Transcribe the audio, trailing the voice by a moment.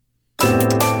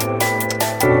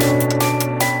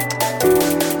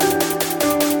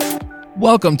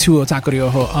Welcome to Otaku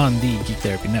Ryoho on the Geek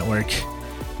Therapy Network,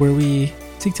 where we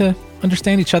seek to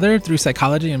understand each other through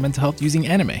psychology and mental health using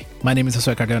anime. My name is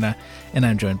Josue Cardona, and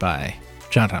I'm joined by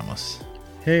John Ramos.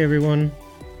 Hey, everyone.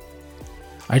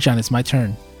 All right, John, it's my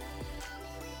turn.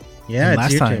 Yeah,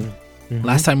 it's your turn. Mm-hmm.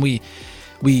 Last time we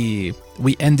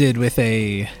ended with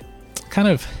a kind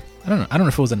of, I don't know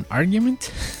if it was an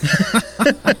argument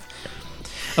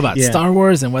about Star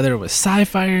Wars and whether it was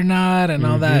sci-fi or not and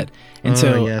all that. And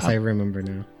yes, I remember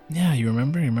now. Yeah, you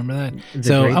remember that? The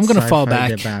so great I'm going to fall sci-fi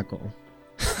back. Debacle.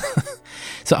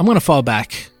 So I'm going to fall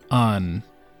back on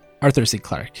Arthur C.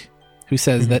 Clarke, who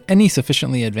says that any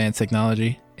sufficiently advanced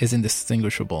technology is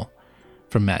indistinguishable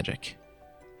from magic.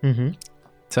 Mm-hmm.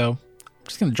 So I'm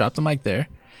just going to drop the mic there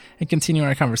and continue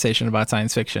our conversation about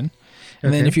science fiction.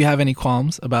 And then if you have any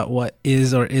qualms about what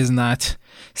is or is not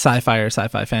sci-fi or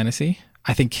sci-fi fantasy,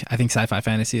 I think sci-fi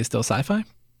fantasy is still sci-fi.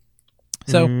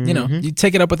 So, you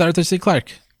take it up with Arthur C.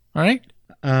 Clarke. All right?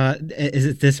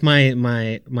 Is this my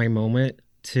moment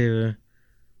to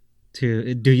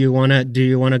do you want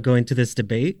to go into this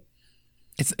debate?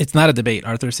 It's not a debate.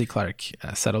 Arthur C. Clarke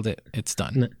settled it. It's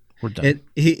done. No, we're done.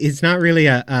 It's not really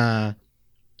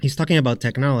he's talking about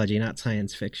technology, not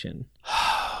science fiction.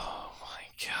 Oh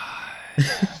my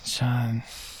god. John.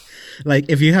 Like,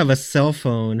 if you have a cell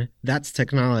phone, that's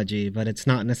technology, but it's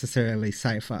not necessarily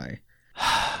sci-fi.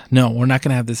 No, we're not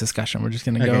going to have this discussion. We're just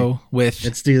going to go with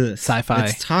let's do this. Sci-fi.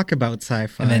 Let's talk about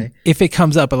sci-fi. And then if it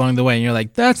comes up along the way and you're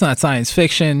like, that's not science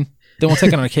fiction, then we'll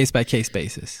take it on a case-by-case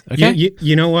basis. Okay?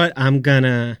 You know what? I'm going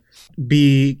to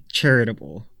be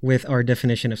charitable with our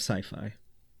definition of sci-fi.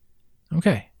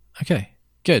 Okay.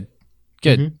 Good.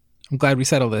 Mm-hmm. I'm glad we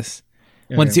settled this.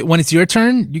 When it's your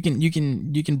turn, you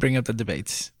can bring up the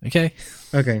debates. Okay.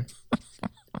 Okay.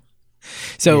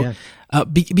 So,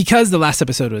 because the last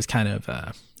episode was kind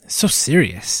of so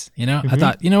serious, I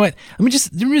thought, you know what? Let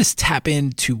me just tap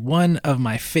into one of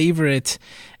my favorite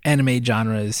anime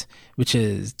genres, which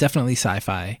is definitely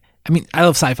sci-fi. I mean, I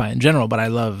love sci-fi in general, but I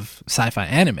love sci-fi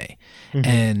anime,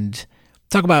 and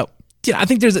talk about. I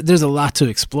think there's a lot to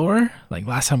explore. Like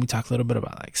last time we talked a little bit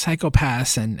about like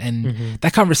psychopaths and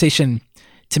that conversation.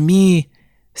 To me,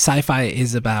 sci-fi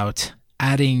is about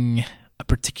adding a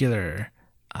particular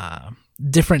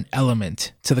different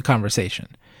element to the conversation.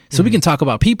 So we can talk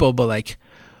about people, but like,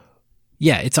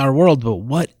 yeah, it's our world. But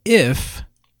what if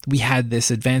we had this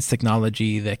advanced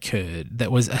technology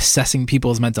that was assessing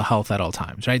people's mental health at all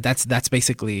times, right? That's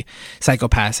basically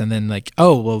psychopaths. And then like,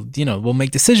 we'll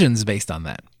make decisions based on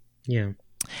that. Yeah.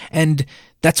 And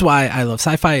that's why I love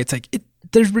sci-fi. It's like,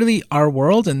 there's really our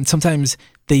world, and sometimes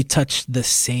they touch the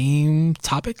same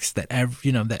topics that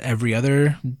every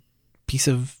other piece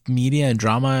of media and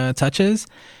drama touches,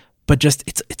 but just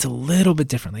it's a little bit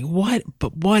different. Like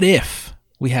what if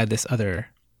we had this other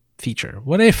feature?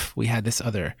 What if we had this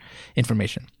other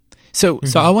information? So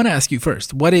I want to ask you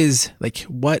first, what is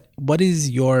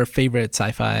your favorite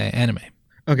sci-fi anime?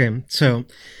 Okay, so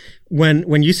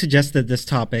when you suggested this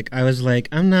topic, I was like,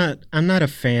 I'm not a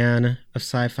fan of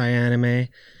sci-fi anime.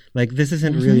 Like, this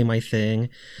isn't really my thing.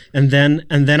 And then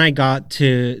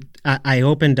I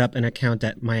opened up an account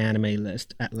at My Anime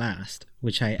List at last,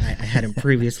 which I hadn't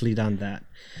previously done that.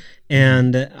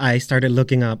 And I started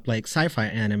looking up like sci-fi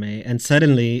anime, and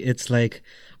suddenly it's like,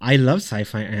 I love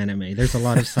sci-fi anime. There's a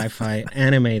lot of sci-fi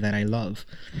anime that I love.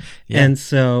 Yeah. And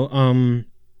so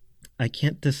I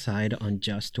can't decide on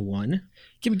just one.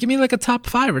 Give me like a top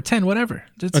 5 or 10, whatever.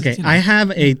 Okay, I have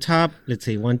a top, let's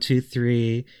see, 1, 2,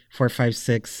 3, 4, 5,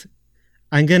 6.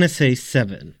 I'm going to say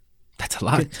 7. That's a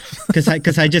lot.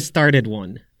 Because I just started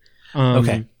one.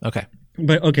 Okay.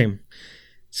 But okay.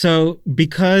 So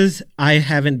because I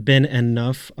haven't been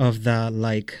enough of the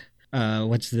like,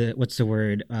 what's the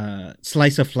word?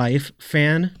 Slice of life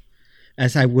fan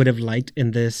as I would have liked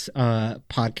in this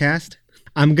podcast,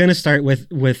 I'm going to start with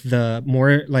the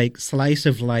more like slice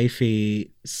of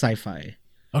lifey sci-fi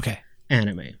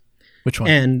anime. Which one?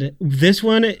 And this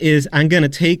one is, I'm going to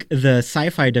take the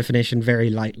sci-fi definition very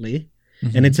lightly,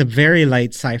 and it's a very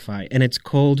light sci-fi, and it's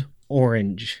called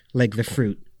Orange, like the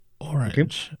fruit.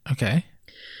 Orange. Okay.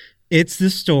 It's the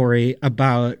story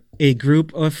about a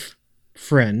group of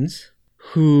friends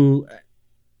who,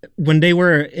 when they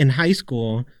were in high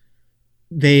school,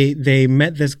 they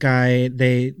met this guy,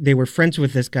 they were friends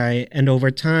with this guy, and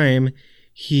over time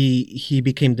he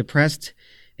became depressed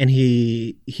and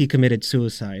he committed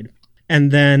suicide.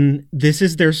 And then this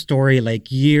is their story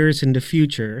like years in the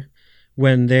future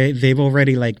when they've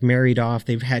already like married off,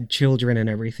 they've had children and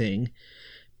everything.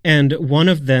 And one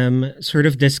of them sort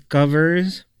of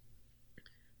discovers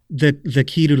the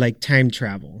key to like time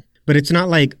travel. But it's not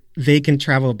like they can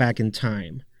travel back in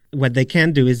time. what they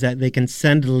can do is that they can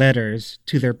send letters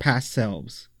to their past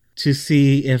selves to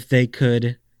see if they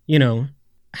could,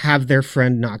 have their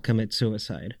friend not commit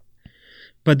suicide.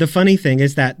 But the funny thing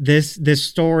is that this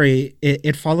story,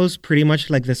 it follows pretty much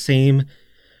like the same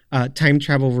time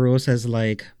travel rules as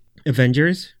like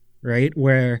Avengers, right?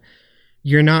 Where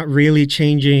you're not really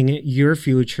changing your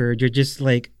future. You're just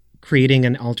like creating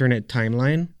an alternate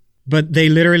timeline. But they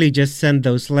literally just send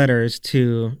those letters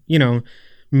to,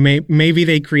 maybe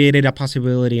they created a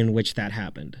possibility in which that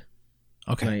happened.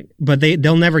 Okay. Right? But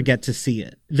they'll never get to see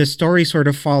it. The story sort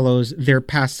of follows their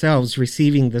past selves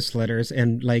receiving these letters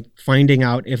and like finding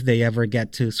out if they ever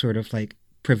get to sort of like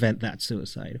prevent that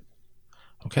suicide.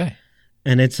 Okay.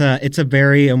 And it's a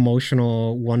very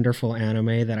emotional, wonderful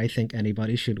anime that I think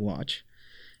anybody should watch.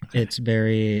 Okay.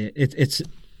 It's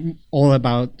all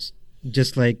about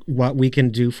just like what we can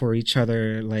do for each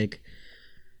other, like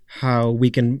how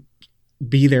we can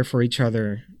be there for each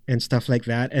other and stuff like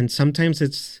that. And sometimes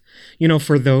it's,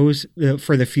 for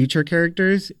the future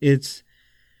characters, it's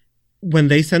when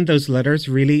they send those letters,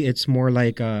 really, it's more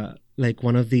like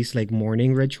one of these like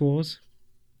mourning rituals.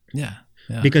 Yeah.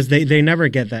 Because they never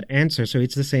get that answer. So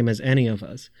it's the same as any of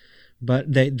us,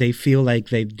 but they feel like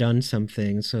they've done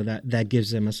something. So that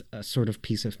gives them a sort of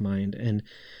peace of mind. And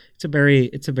it's a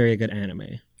very good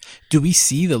anime. Do we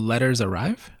see the letters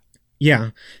arrive?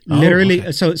 Yeah, literally.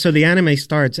 Okay. So the anime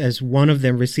starts as one of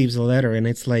them receives a letter, and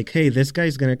it's like, hey, this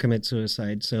guy's gonna commit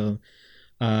suicide. So,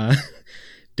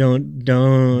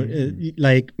 don't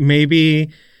like maybe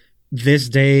this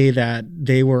day that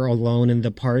they were alone in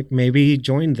the park, maybe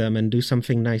join them and do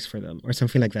something nice for them or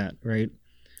something like that, right?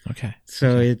 Okay.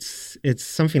 So it's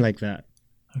something like that.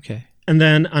 Okay. And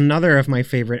then another of my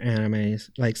favorite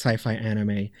animes, like sci-fi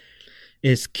anime,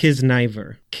 is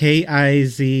Kiznaiver.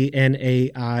 Kiznaiver.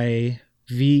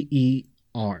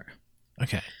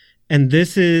 Okay. And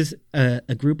this is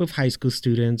a group of high school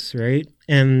students, right?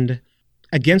 And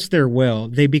against their will,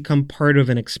 they become part of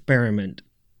an experiment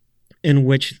in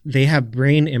which they have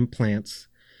brain implants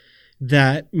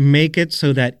that make it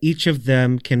so that each of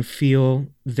them can feel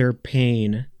their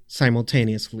pain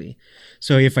simultaneously.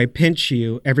 So if I pinch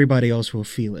you, everybody else will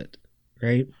feel it,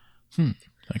 right?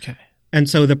 Okay. And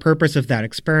so the purpose of that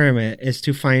experiment is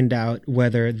to find out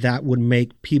whether that would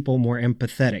make people more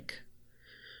empathetic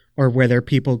or whether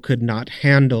people could not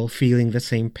handle feeling the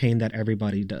same pain that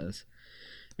everybody does.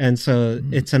 And so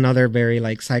it's another very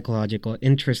like psychological,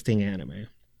 interesting anime.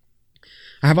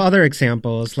 I have other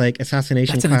examples like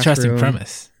Assassination Classroom. That's an interesting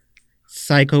premise.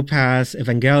 Psychopaths,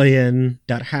 Evangelion,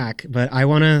 .hack, but I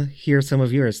want to hear some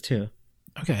of yours too.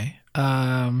 Okay.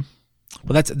 Well,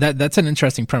 that's an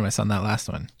interesting premise on that last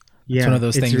one. Yeah, it's one of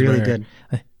those things really where, good.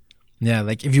 Yeah,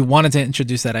 like if you wanted to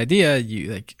introduce that idea,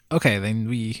 you like, okay, then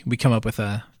we come up with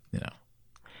a,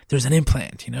 there's an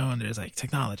implant, and there's like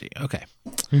technology. Okay,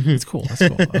 That's cool.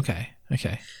 Okay.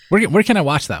 Where can I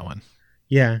watch that one?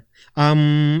 Yeah,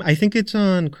 I think it's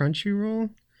on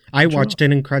Crunchyroll. I watched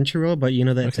it in Crunchyroll, but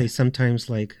that they sometimes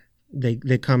like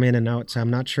they come in and out, so I'm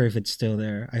not sure if it's still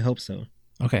there. I hope so.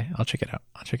 Okay, I'll check it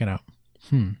out.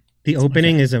 The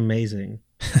opening is amazing.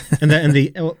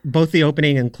 and both the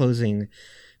opening and closing,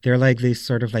 they're like these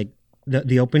sort of like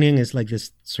the opening is like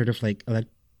this sort of like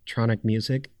electronic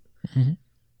music.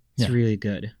 It's really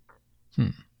good.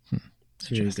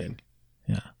 It's really good.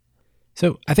 Yeah.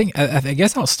 So I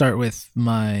guess I'll start with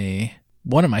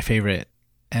one of my favorite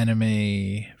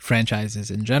anime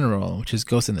franchises in general, which is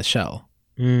Ghost in the Shell.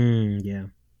 Yeah.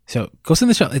 So Ghost in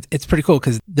the Shell, it's pretty cool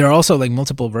because there are also like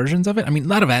multiple versions of it. I mean, a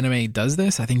lot of anime does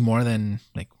this. I think more than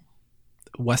like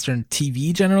Western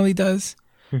TV generally does.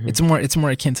 It's more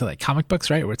akin to like comic books,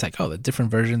 right? Where it's like, the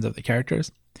different versions of the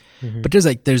characters. But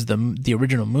there's the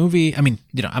original movie. I mean,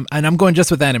 I'm going just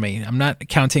with anime. I'm not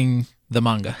counting the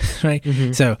manga, right?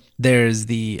 So there's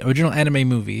the original anime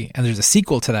movie, and there's a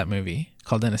sequel to that movie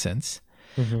called Innocence.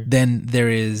 Then there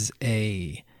is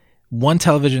one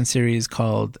television series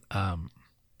called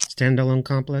Standalone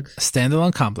Complex.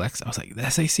 Standalone Complex. I was like, the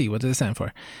SAC, what does it stand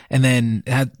for? And then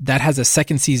that has a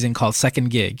second season called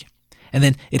Second Gig. And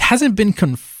then it hasn't been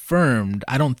confirmed,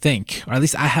 I don't think, or at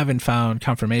least I haven't found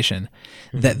confirmation,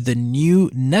 that the new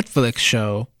Netflix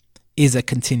show is a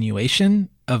continuation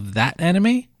of that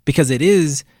anime, because it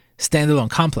is Standalone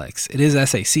Complex. It is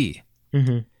SAC.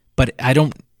 But I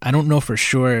don't know for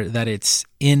sure that it's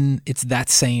that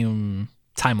same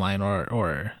timeline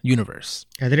or universe.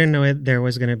 I didn't know there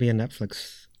was going to be a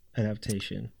Netflix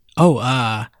adaptation.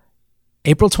 April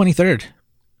 23rd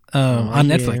on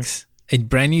Netflix. A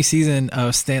brand new season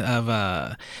of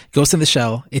Ghost in the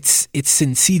Shell. It's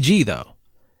in CG though,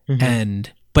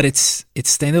 but it's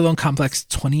Standalone Complex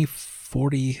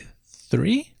 2043.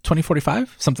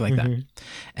 2045, something like that.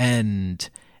 And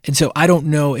so I don't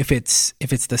know if it's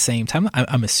the same time.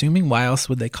 I'm assuming. Why else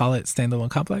would they call it Standalone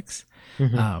Complex?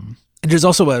 And there's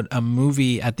also a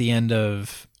movie at the end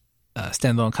of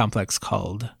Standalone Complex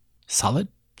called Solid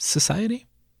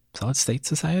State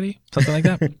Society, something like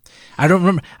that. I don't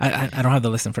remember. I don't have the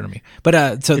list in front of me.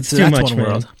 But so that's one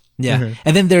world. Yeah.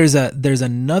 And then there's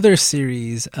another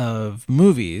series of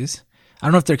movies. I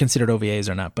don't know if they're considered OVAs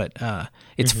or not, but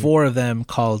it's 4 of them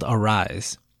called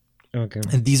Arise. Okay.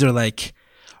 And these are like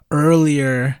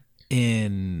earlier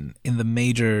in the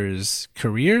Major's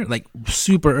career, like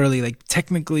super early, like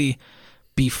technically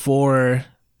before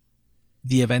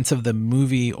the events of the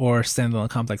movie or Standalone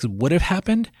Complex would have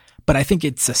happened, but I think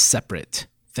it's a separate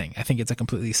thing. I think it's a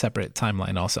completely separate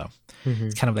timeline also.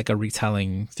 It's kind of like a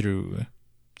retelling through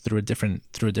a different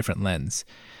lens.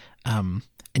 And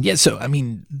yeah, so I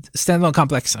mean, Standalone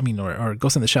Complex, I mean, or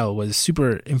Ghost in the Shell was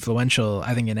super influential,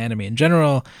 I think, in anime in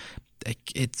general.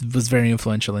 It was very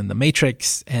influential in The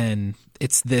Matrix, and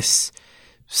it's this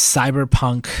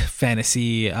cyberpunk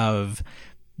fantasy of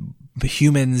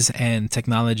humans and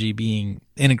technology being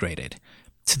integrated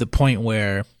to the point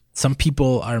where some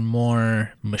people are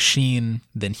more machine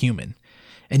than human.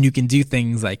 And you can do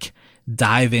things like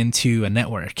dive into a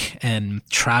network and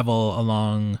travel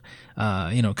along,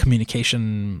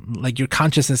 communication, like your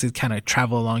consciousness is kind of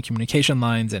travel along communication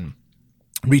lines and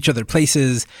reach other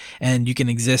places. And you can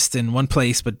exist in one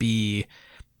place, but be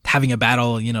having a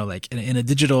battle, like in a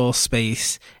digital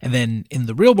space. And then in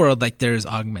the real world, like there's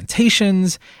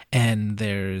augmentations and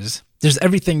there's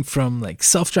everything from like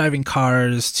self-driving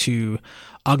cars to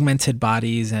augmented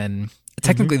bodies. And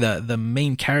technically the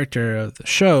main character of the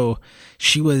show,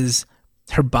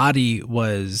 her body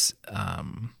was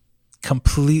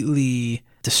completely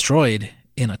destroyed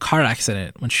in a car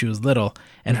accident when she was little,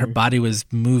 and her body was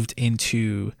moved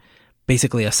into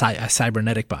basically a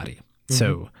cybernetic body.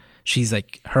 So she's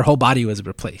like, her whole body was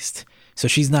replaced. So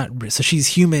she's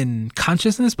human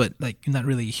consciousness, but like not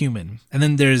really human. And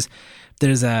then there's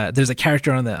a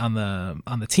character on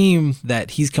the team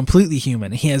that he's completely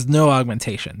human. He has no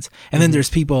augmentations. And then there's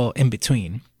people in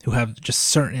between who have just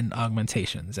certain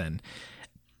augmentations. And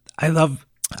I love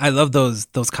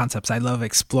those concepts. I love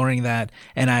exploring that.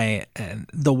 And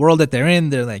the world that they're in,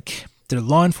 they're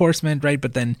law enforcement, right?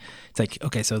 But then it's like,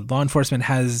 okay, so law enforcement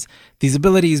has these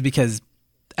abilities because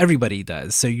everybody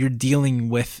does. So you're dealing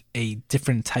with a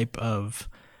different type of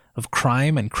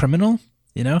crime and criminal,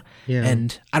 Yeah.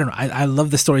 And I don't know. I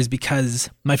love the stories because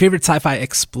my favorite sci-fi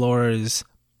explores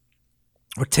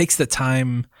or takes the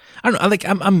time. I don't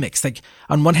know. I'm mixed. Like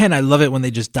on one hand, I love it when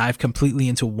they just dive completely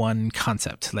into one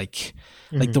concept. Like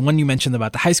the one you mentioned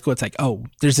about the high school. It's like, oh,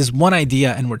 there's this one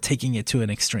idea and we're taking it to an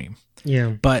extreme.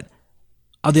 Yeah. But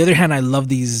on the other hand, I love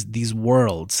these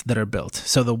worlds that are built.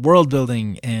 So the world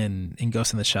building in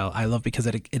Ghost in the Shell, I love because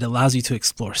it allows you to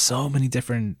explore so many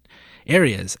different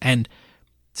areas. And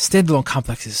Standalone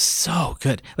Complex is so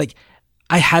good. Like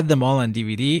I had them all on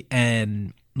DVD,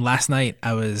 and last night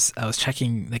I was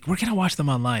checking, like, we're gonna watch them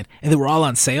online, and they were all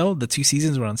on sale. The 2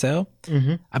 seasons were on sale.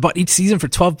 I bought each season for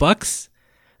 $12.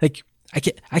 Like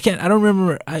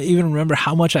I even remember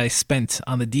how much I spent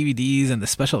on the DVDs and the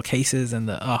special cases and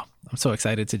I'm so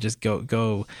excited to just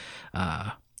go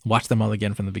watch them all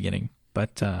again from the beginning.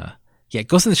 But yeah,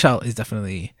 Ghost in the Shell is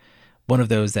definitely one of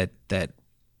those that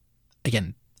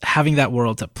again, having that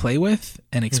world to play with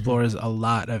and explores a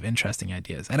lot of interesting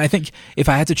ideas. And I think if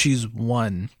I had to choose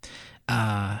one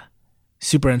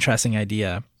super interesting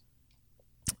idea,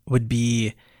 would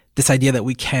be this idea that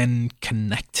we can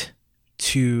connect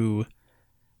to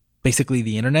basically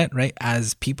the internet, right,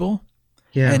 as people.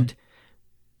 Yeah. And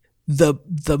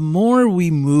the more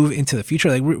we move into the future,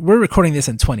 like we're recording this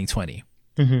in 2020.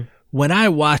 When I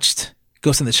watched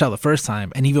Ghost in the Shell the first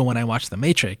time, and even when I watched The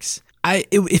Matrix,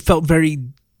 it felt very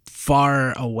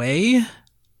far away.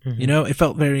 It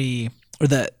felt very, or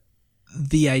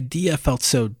the idea felt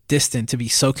so distant to be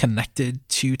so connected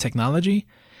to technology.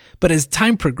 But as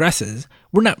time progresses,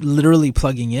 we're not literally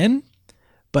plugging in,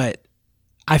 but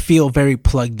I feel very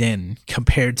plugged in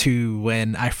compared to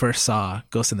when I first saw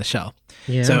Ghost in the Shell.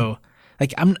 Yeah. So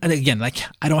like I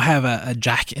don't have a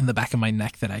jack in the back of my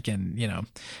neck that I can,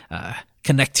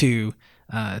 connect to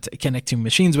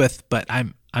machines with, but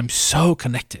I'm so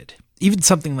connected. Even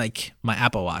something like my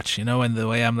Apple Watch, and the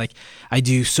way I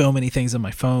do so many things on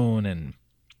my phone, and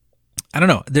I don't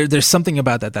know, there's something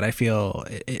about that I feel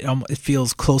it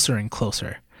feels closer and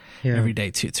closer every day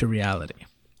to reality.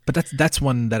 But that's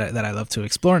one that I love to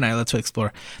explore, and I love to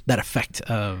explore that effect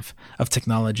of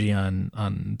technology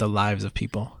on the lives of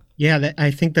people. Yeah,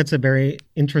 I think that's a very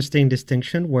interesting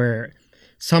distinction where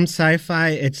some sci-fi,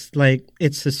 it's like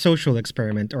it's a social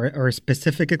experiment or a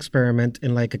specific experiment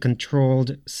in like a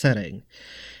controlled setting.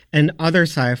 And other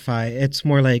sci-fi, it's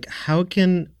more like, how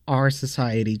can our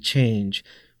society change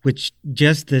with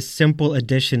just this simple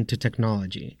addition to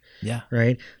technology? Yeah.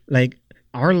 Right? Like,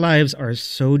 our lives are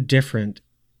so different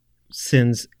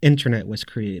since internet was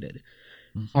created.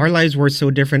 Mm-hmm. Our lives were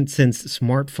so different since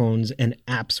smartphones and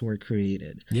apps were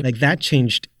created. Yep. Like, that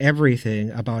changed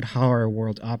everything about how our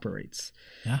world operates.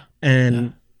 Yeah.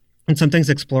 And sometimes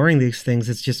exploring these things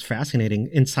is just fascinating.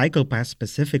 In Psycho-Pass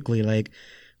specifically, like,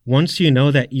 once you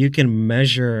know that you can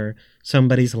measure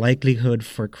somebody's likelihood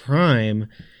for crime,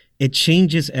 it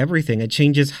changes everything. It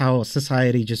changes how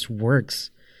society just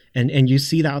works. And you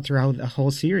see that throughout the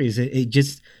whole series. It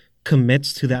just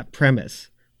commits to that premise,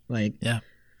 like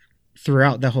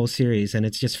throughout the whole series. And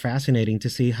it's just fascinating to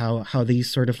see how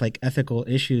these sort of like ethical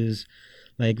issues,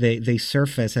 like they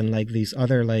surface, and like these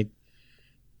other like,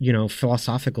 you know,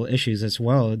 philosophical issues as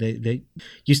well.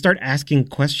 You start asking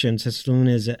questions as soon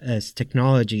as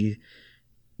technology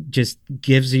just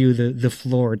gives you the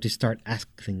floor to start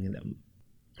asking them.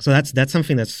 So that's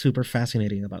something that's super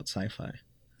fascinating about sci-fi.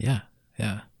 Yeah.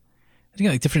 I think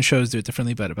like different shows do it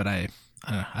differently, but I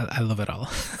don't know, I love it all.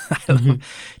 I love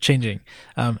changing.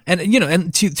 And you know,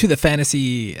 and to the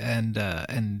fantasy and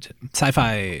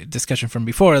sci-fi discussion from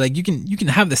before, like you can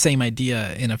have the same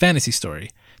idea in a fantasy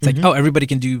story. It's like, oh, everybody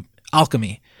can do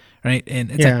alchemy, right?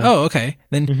 And it's like, oh, okay,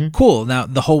 then cool. Now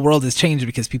the whole world has changed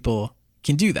because people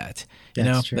can do that. You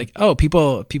know, true. Like, oh,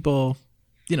 people,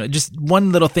 you know, just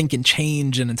one little thing can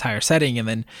change an entire setting, and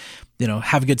then, you know,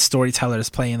 have good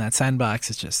storytellers play in that sandbox.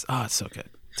 It's just, oh, it's so good.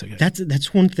 So good.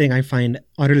 That's one thing I find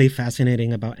utterly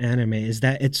fascinating about anime, is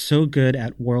that it's so good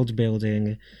at world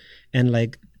building and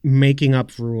like making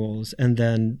up rules and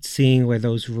then seeing where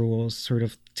those rules sort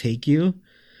of take you,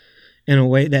 in a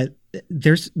way that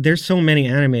there's so many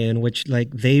anime in which like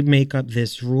they make up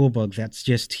this rule book that's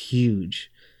just huge,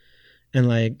 and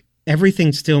like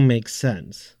everything still makes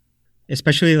sense.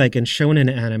 Especially like in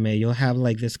shonen anime, you'll have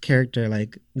like this character,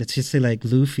 like let's just say like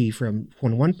Luffy from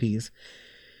One Piece.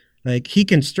 Like, he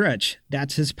can stretch,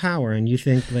 that's his power, and you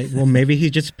think like, well, maybe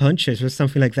he just punches or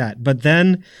something like that. But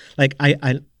then like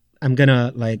I'm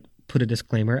gonna like put a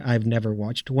disclaimer, I've never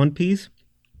watched One Piece.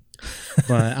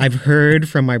 But I've heard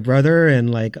from my brother and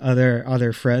like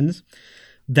other friends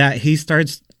that he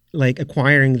starts like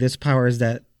acquiring these powers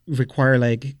that require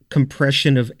like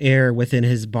compression of air within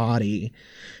his body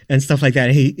and stuff like that.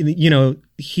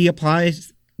 He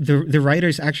applies, the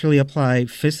writers actually apply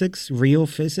physics, real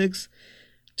physics,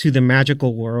 to the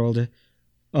magical world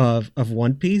of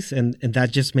One Piece, and that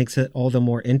just makes it all the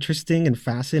more interesting and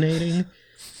fascinating.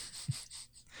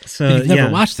 So you've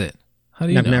never watched it? How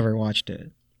do you know? I've never watched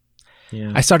it.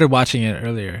 Yeah. I started watching it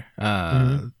earlier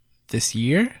this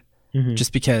year,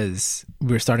 just because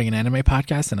we were starting an anime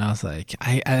podcast, and I was like,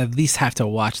 I at least have to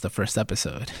watch the first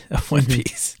episode of One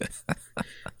Piece.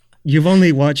 You've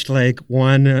only watched like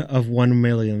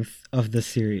 1/1,000,000th of the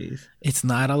series. It's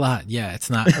not a lot. Yeah, it's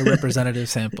not a representative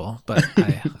sample, but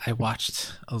I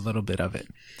watched a little bit of it.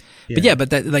 Yeah. But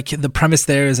that, like, the premise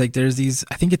there is like there's these,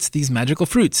 I think it's these magical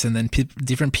fruits, and then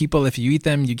different people, if you eat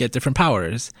them, you get different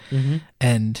powers.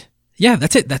 And yeah,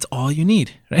 that's it. That's all you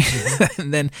need, right?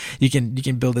 And then you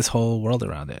can build this whole world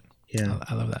around it. Yeah,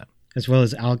 I love that. As well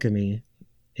as alchemy.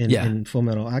 In Full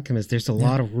Metal Alchemist, there's a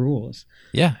lot of rules.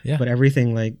 Yeah. But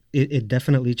everything, like, it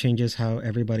definitely changes how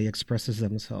everybody expresses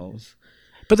themselves.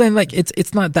 But then, like,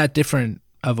 it's not that different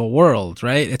of a world,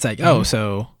 right? It's like, oh,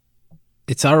 so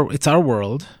it's our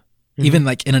world, even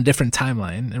like in a different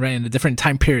timeline, right? In a different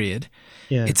time period.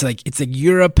 Yeah. It's like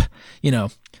Europe,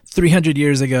 300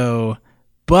 years ago,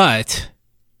 but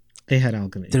they had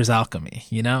alchemy. There's alchemy,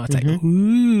 It's like,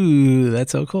 ooh,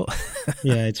 that's so cool.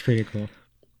 Yeah, it's pretty cool.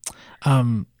 Let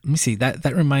me see.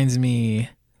 That reminds me.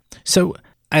 So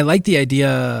I like the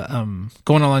idea,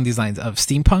 going along these lines, of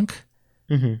steampunk,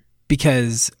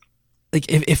 because like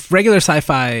if regular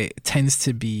sci-fi tends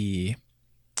to be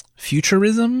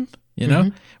futurism,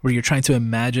 where you're trying to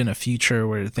imagine a future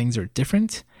where things are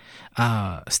different,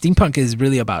 steampunk is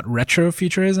really about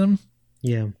retrofuturism.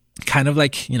 Yeah. Kind of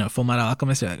like, Full Metal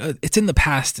Alchemist. Like, oh, it's in the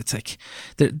past. It's like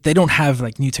they don't have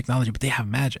like new technology, but they have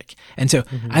magic. And so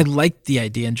I like the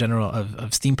idea in general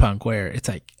of steampunk, where it's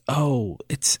like, oh,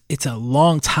 it's a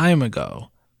long time ago,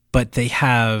 but they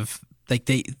have like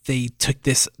they took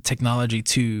this technology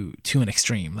to an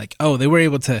extreme. Like, oh, they were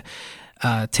able to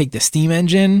take the steam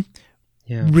engine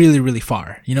really, really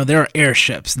far. There are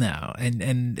airships now,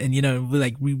 and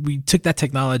like we took that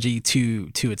technology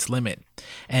to its limit,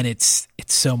 and it's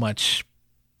so much,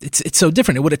 it's so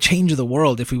different. It would have changed the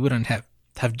world if we wouldn't have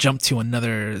have jumped to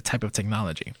another type of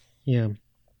technology. Yeah.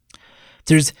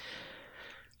 There's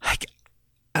like,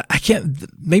 I can't,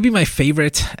 maybe my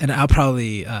favorite, and I'll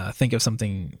probably think of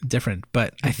something different,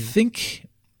 but I think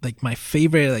like my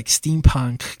favorite like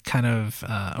steampunk kind of,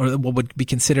 or what would be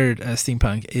considered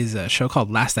steampunk, is a show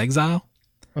called Last Exile.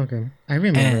 Okay. I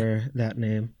remember that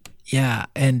name. Yeah.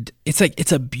 And it's like,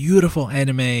 it's a beautiful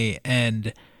anime,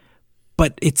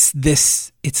 but it's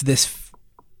this,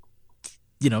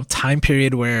 you know, time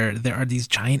period where there are these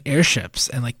giant airships,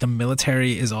 and like the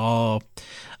military is all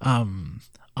on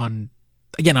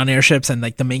airships, and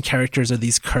like the main characters are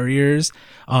these couriers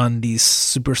on these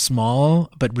super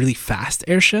small but really fast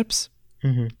airships.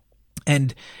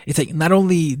 And it's like, not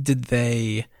only did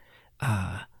they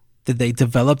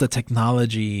develop the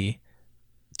technology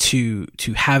to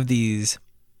have these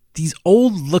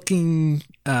old looking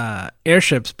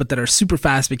airships, but that are super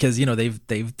fast because, you know,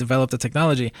 they've developed the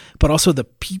technology, but also the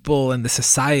people and the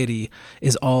society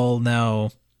is all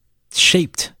now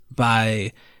shaped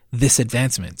by this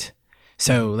advancement.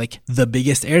 So like the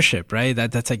biggest airship, right?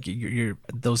 That's like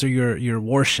those are your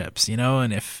warships, you know.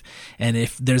 And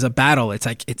if there's a battle, it's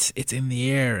like it's in the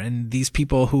air. And these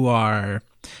people who are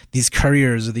these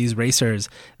couriers or these racers,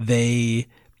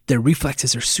 their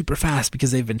reflexes are super fast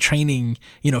because they've been training,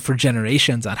 you know, for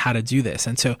generations on how to do this.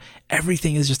 And so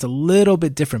everything is just a little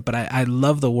bit different. But I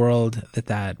love the world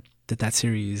that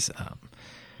series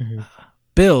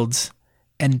builds,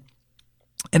 and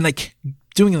like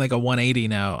doing like a 180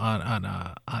 now on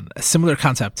a similar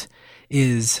concept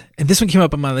is, and this one came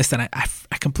up on my list, and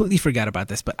I completely forgot about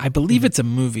this, but I believe it's a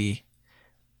movie,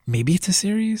 maybe it's a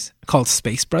series, called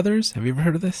Space Brothers. Have you ever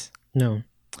heard of this? No.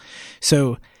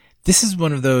 So this is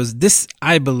one of those, this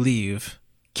I believe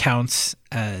counts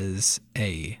as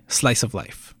a slice of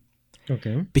life.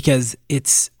 Okay. Because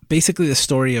it's basically the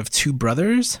story of two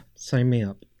brothers. Sign me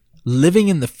up. Living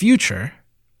in the future,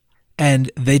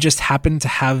 and they just happen to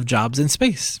have jobs in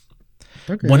space.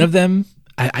 Okay. One of them,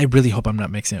 I really hope I'm not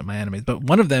mixing up my animes, but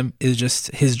one of them is just,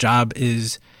 his job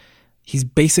is, he's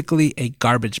basically a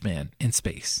garbage man in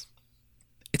space.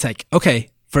 It's like, okay,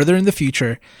 further in the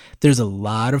future, there's a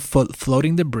lot of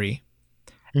floating debris,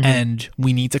 and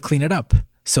we need to clean it up.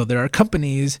 So there are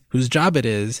companies whose job it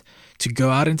is to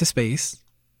go out into space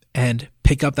and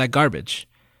pick up that garbage.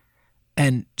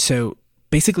 And so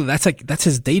basically that's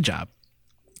his day job.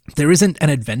 There isn't an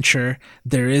adventure.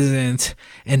 There isn't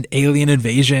an alien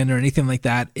invasion or anything like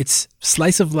that. It's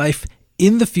slice of life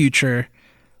in the future,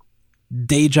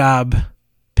 day job,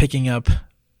 picking up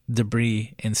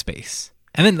debris in space.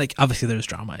 And then like, obviously there's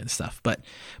drama and stuff, but,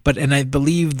 and I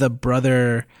believe the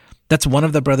brother, that's one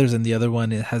of the brothers, and the other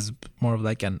one has more of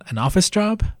like an office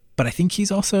job, but I think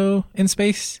he's also in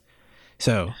space.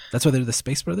 So that's why they're the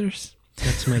Space Brothers.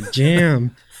 That's my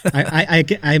jam.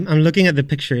 I'm looking at the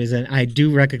pictures, and I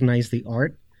do recognize the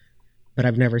art, but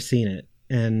I've never seen it.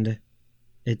 And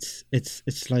it's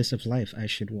slice of life. I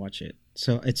should watch it.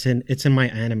 So it's in my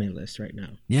anime list right now.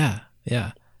 Yeah.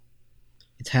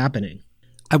 It's happening.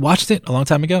 I watched it a long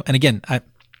time ago, and again,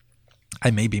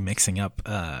 I may be mixing up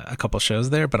a couple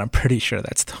shows there, but I'm pretty sure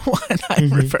that's the one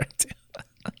I'm referring to.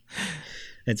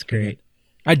 That's great.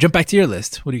 All right, jump back to your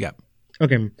list. What do you got?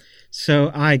 Okay,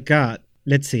 so I got,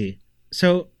 let's see.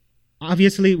 So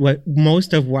obviously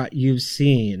most of what you've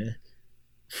seen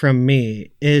from me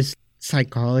is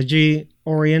psychology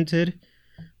oriented,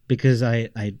 because I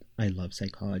love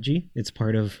psychology. It's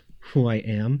part of who I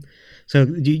am. So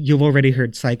you've already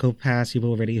heard Psycho-Pass, you've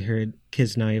already heard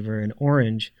Kiznaiver and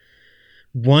Orange.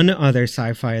 One other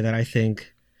sci-fi that I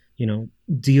think, you know,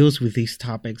 deals with these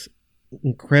topics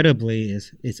incredibly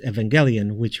is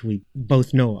Evangelion, which we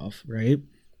both know of, right?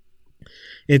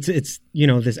 It's you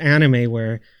know, this anime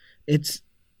where it's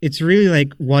really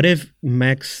like, what if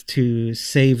mechs to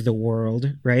save the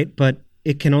world, right? But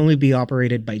it can only be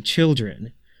operated by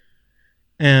children,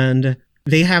 and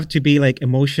they have to be like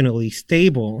emotionally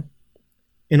stable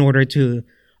in order to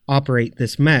operate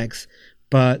this mechs,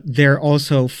 but they're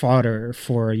also fodder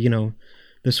for, you know,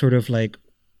 the sort of like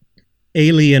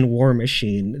alien war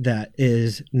machine that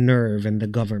is NERV and the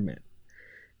government.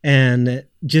 And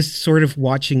just sort of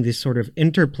watching this sort of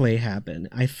interplay happen,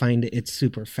 I find it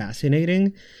super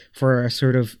fascinating for a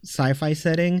sort of sci-fi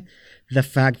setting. The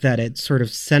fact that it sort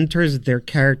of centers their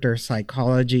character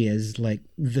psychology as like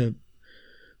the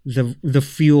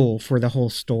fuel for the whole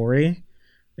story,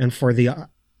 and for the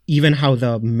even how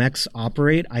the mechs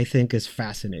operate, I think is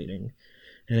fascinating.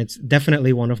 And it's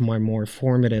definitely one of my more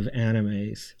formative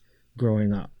animes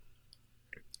growing up.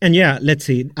 And yeah, let's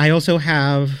see. I also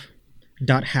have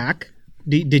Dot Hack.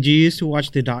 Did you used to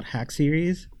watch the Dot Hack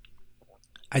series?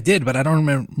 I did, but I don't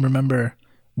remember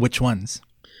which ones.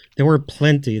 There were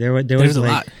plenty. There There's was a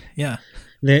like lot. Yeah.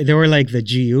 there were like the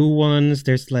GU ones.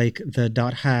 There's like the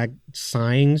dot hack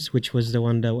signs, which was the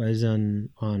one that was on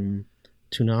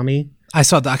Toonami. I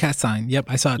saw Doc Hat Sign. Yep.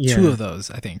 I saw Yeah. 2 of those,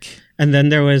 I think. And then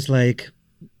there was like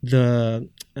the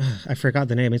I forgot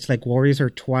the name. It's like Warriors or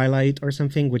Twilight or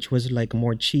something, which was like a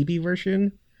more chibi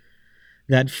version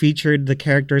that featured the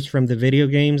characters from the video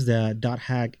games, the Dot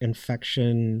Hack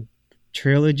Infection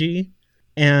trilogy.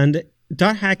 And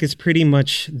Dot Hack is pretty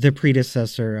much the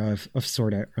predecessor of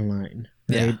Sword Art Online.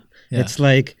 Right? Yeah. Yeah. It's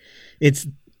like it's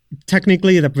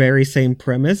technically the very same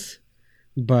premise,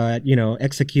 but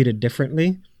executed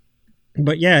differently.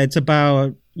 But yeah, it's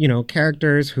about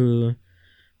characters who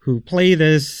play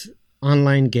this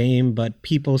online game, but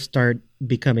people start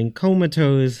becoming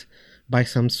comatose by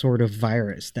some sort of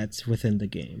virus that's within the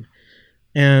game.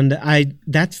 And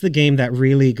that's the game that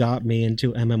really got me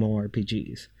into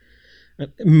MMORPGs.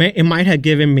 It might have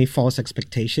given me false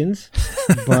expectations,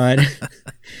 but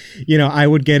I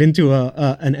would get into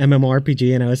an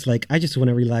MMORPG and I was like, I just want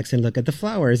to relax and look at the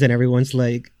flowers, and everyone's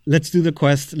like, let's do the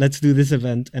quest, let's do this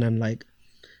event, and I'm like,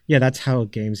 yeah, that's how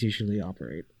games usually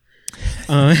operate.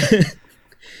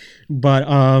 But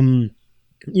I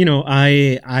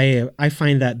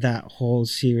find that whole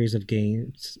series of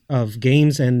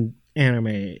games and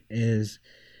anime is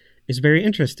very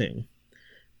interesting.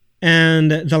 And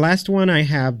the last one I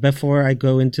have before I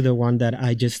go into the one that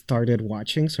I just started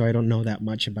watching, so I don't know that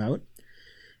much about,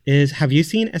 is, have you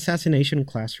seen Assassination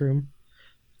Classroom?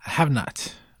 I have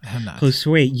not.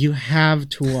 Josue, you have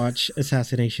to watch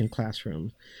Assassination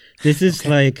Classroom. This is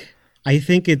like, I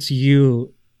think it's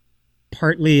you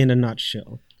partly in a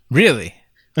nutshell. Really?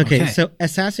 Okay, so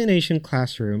Assassination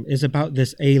Classroom is about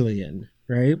this alien,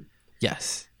 right?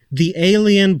 Yes. The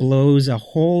alien blows a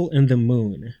hole in the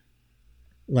moon.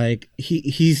 Like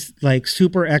he's like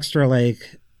super extra,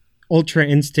 like ultra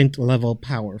instinct level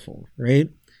powerful, right?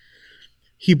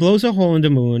 He blows a hole in the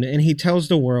moon and he tells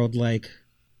the world, like,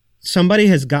 somebody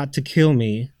has got to kill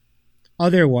me.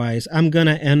 Otherwise, I'm going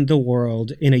to end the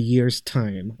world in a year's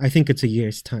time. I think it's a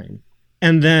year's time.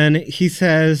 And then he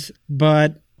says,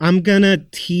 but I'm going to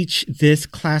teach this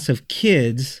class of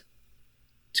kids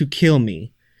to kill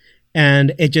me.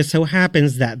 And it just so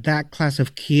happens that class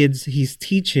of kids he's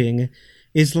teaching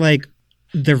is like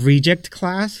the reject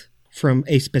class from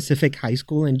a specific high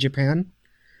school in Japan,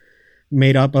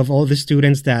 made up of all the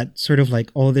students that sort of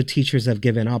like all the teachers have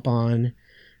given up on,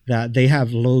 that they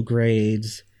have low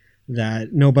grades,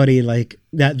 that nobody like,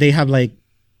 that they have like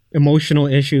emotional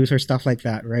issues or stuff like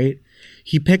that, right?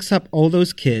 He picks up all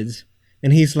those kids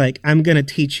and he's like, I'm going to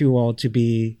teach you all to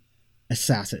be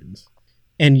assassins.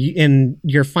 And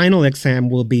your final exam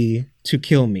will be to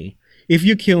kill me. If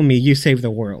you kill me, you save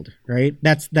the world, right?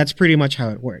 That's pretty much how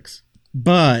it works.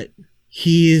 But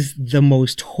he's the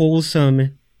most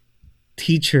wholesome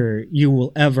teacher you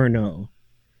will ever know.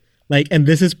 Like, and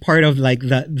this is part of like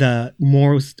the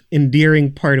most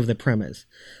endearing part of the premise.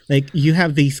 Like, you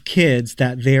have these kids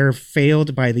that they're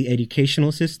failed by the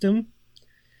educational system,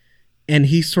 and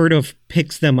he sort of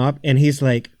picks them up and he's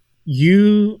like,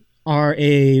 you are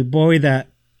a boy that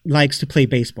likes to play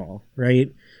baseball, right?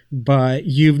 But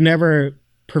you've never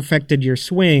perfected your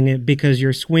swing because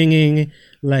you're swinging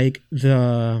like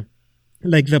the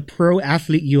pro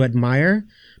athlete you admire,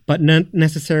 but not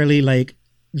necessarily like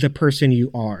the person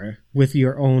you are, with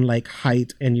your own like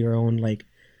height and your own like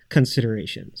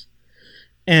considerations.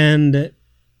 And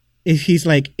if he's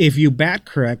like, if you bat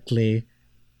correctly,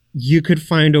 you could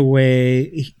find a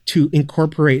way to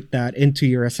incorporate that into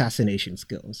your assassination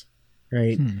skills,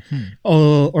 right? Mm-hmm.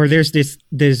 Or there's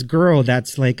this girl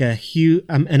that's like an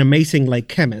amazing like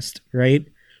chemist, right?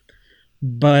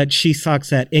 But she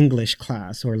sucks at English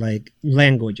class or like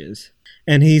languages,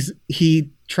 and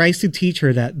he tries to teach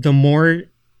her that the more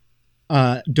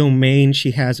domain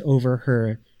she has over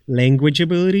her language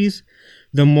abilities,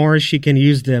 the more she can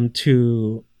use them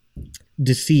to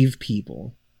deceive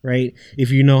people, right?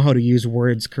 If you know how to use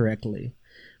words correctly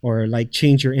or like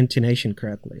change your intonation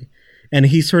correctly. And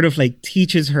he sort of like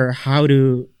teaches her how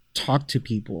to talk to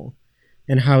people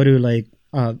and how to like,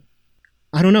 I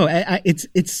don't know.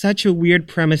 It's such a weird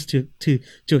premise to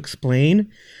explain,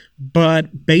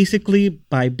 but basically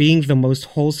by being the most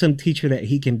wholesome teacher that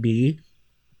he can be,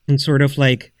 and sort of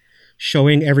like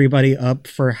showing everybody up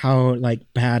for how like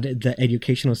bad the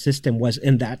educational system was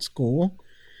in that school,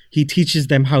 he teaches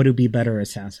them how to be better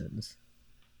assassins.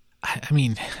 I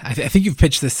mean, I think you've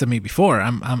pitched this to me before.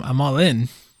 I'm all in.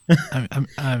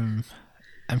 I'm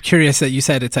curious that you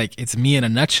said it's me in a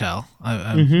nutshell.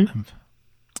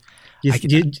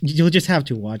 You'll just have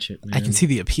to watch it, man. I can see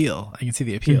the appeal.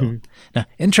 Mm-hmm. Now,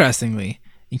 interestingly,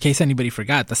 in case anybody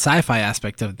forgot, the sci-fi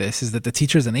aspect of this is that the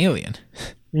teacher's an alien.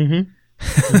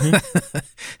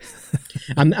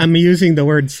 I'm using the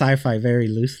word sci-fi very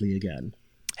loosely again.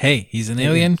 Hey, he's an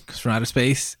alien from outer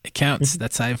space. It counts.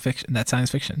 That's science fiction. That's science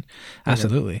fiction.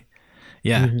 Absolutely.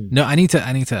 Yeah. No, I need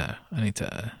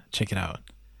to check it out.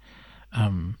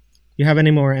 You have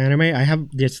any more anime? I have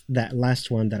just that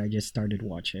last one that I just started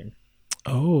watching.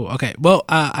 Oh, okay. Well,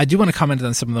 I do want to comment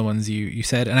on some of the ones you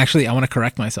said, and actually, I want to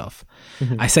correct myself.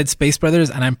 I said Space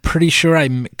Brothers, and I'm pretty sure I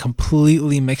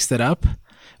completely mixed it up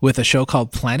with a show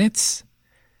called Planets,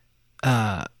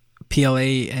 Planetes,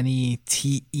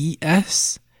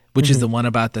 which is the one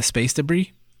about the space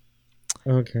debris.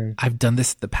 Okay. I've done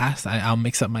this in the past. I'll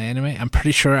mix up my anime. I'm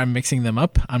pretty sure I'm mixing them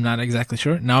up. I'm not exactly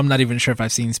sure. Now I'm not even sure if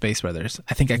I've seen Space Brothers.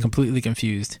 I think I completely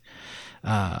confused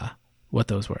what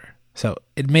those were. So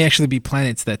it may actually be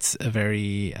Planets that's a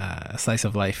very slice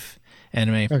of life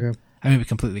anime. Okay. I may be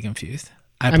completely confused.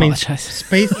 I apologize.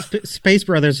 Mean, Space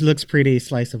Brothers looks pretty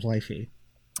slice of lifey.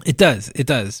 It does.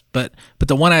 But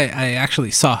the one I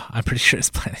actually saw, I'm pretty sure is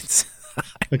Planets.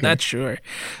 I'm not sure.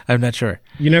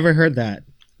 You never heard that,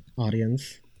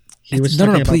 audience.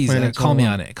 No, please call me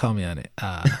on it.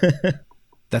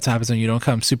 That's what happens when you don't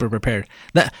come super prepared.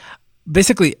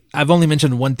 Basically, I've only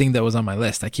mentioned one thing that was on my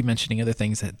list. I keep mentioning other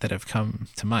things that have come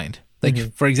to mind.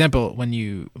 Like, for example, when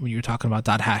you were talking about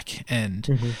Dot Hack and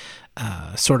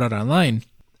Sword Art Online,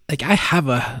 like I have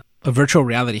a virtual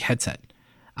reality headset.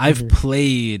 I've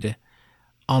played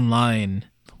online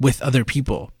with other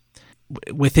people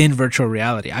within virtual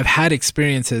reality. I've had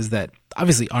experiences that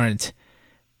obviously aren't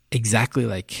exactly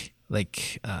like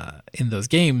in those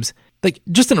games. Like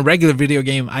just in a regular video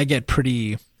game, I get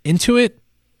pretty into it.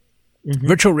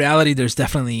 Virtual reality, there's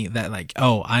definitely that like,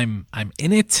 oh, I'm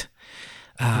in it.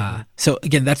 So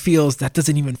again, that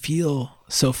doesn't even feel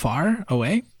so far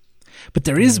away. But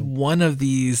there is one of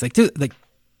these like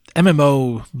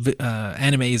MMO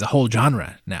anime is a whole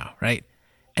genre now, right?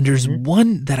 And there's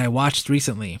one that I watched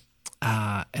recently,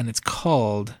 and it's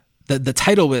called the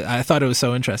title. I thought it was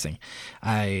so interesting.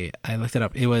 I looked it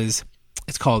up. It's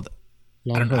called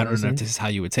I don't know if this is how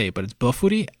you would say it, but it's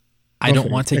Bofuri. I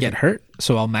don't want to get hurt,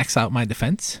 so I'll max out my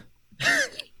defense.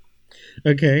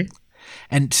 Okay.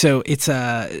 And so it's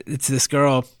this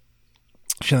girl.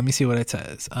 Actually, let me see what it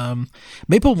says.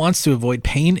 Maple wants to avoid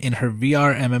pain in her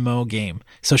VR MMO game,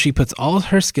 so she puts all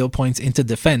her skill points into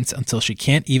defense until she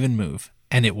can't even move.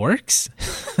 And it works?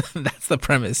 That's the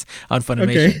premise on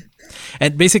Funimation. Okay.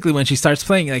 And basically when she starts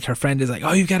playing, like her friend is like,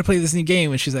 oh, you've got to play this new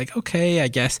game. And she's like, okay, I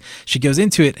guess. She goes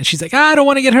into it and she's like, I don't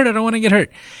want to get hurt.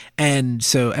 And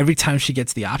so every time she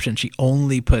gets the option, she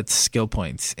only puts skill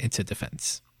points into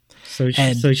defense. So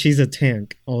she's a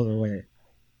tank all the way.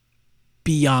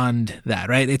 Beyond that,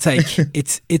 right? It's like,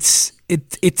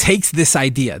 it takes this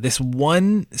idea, this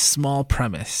one small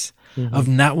premise of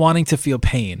not wanting to feel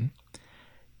pain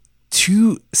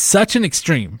to such an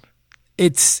extreme.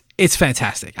 It's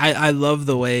fantastic. I love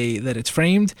the way that it's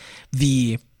framed.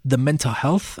 The mental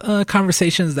health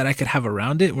conversations that I could have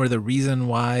around it were the reason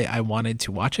why I wanted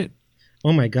to watch it.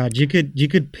 Oh my God, you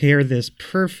could pair this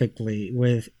perfectly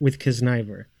with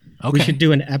Kisniver. Okay. We should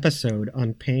do an episode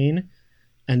on pain,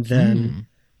 and then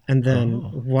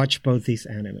watch both these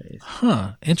animes.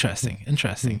 Huh.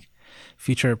 Interesting.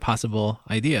 Future possible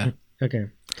idea. Okay.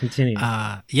 Continue.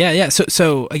 Yeah.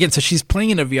 So again, she's playing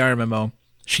in a VR MMO.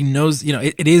 She knows,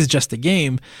 it is just a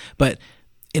game, but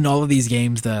in all of these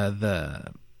games,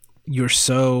 you're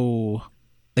so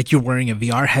like you're wearing a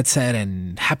VR headset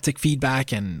and haptic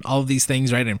feedback and all of these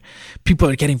things, right? And people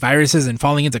are getting viruses and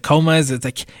falling into comas. It's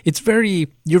like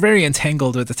you're very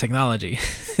entangled with the technology.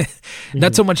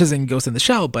 Not so much as in Ghost in the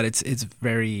Shell, but it's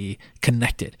very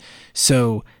connected.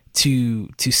 So to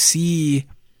see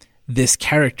this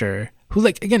character who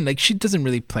she doesn't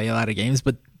really play a lot of games,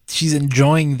 but she's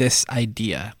enjoying this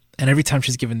idea. And every time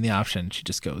she's given the option, she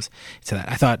just goes to that.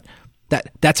 I thought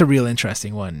that's a real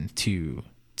interesting one to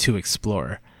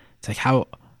explore. It's like how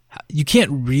you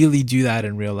can't really do that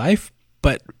in real life,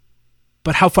 but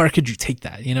how far could you take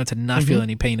that, to not feel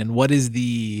any pain? And what is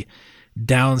the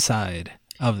downside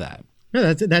of that?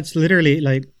 No, that's literally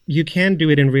like you can do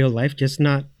it in real life, just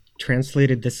not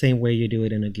translated the same way you do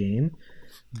it in a game.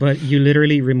 But you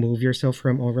literally remove yourself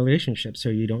from all relationships so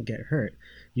you don't get hurt.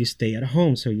 You stay at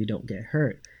home so you don't get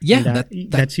hurt. Yeah,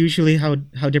 that's usually how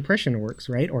depression works,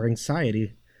 right? Or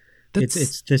anxiety.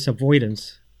 It's this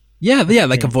avoidance. Yeah,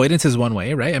 like avoidance is one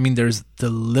way, right? I mean, there's the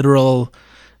literal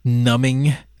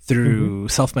numbing through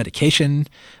self-medication.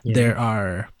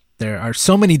 Yeah. There are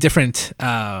so many different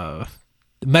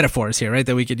metaphors here, right,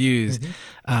 that we could use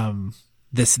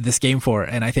this game for.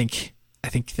 And I think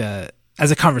that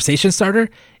as a conversation starter,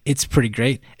 it's pretty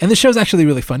great. And the show's actually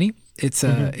really funny. It's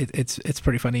it's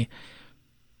pretty funny.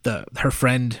 Her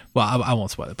friend, well, I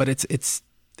won't spoil it, but it's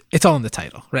all in the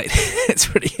title, right?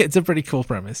 It's a pretty cool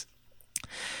premise.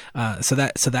 So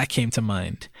that came to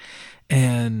mind.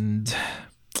 And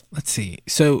let's see.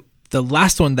 So the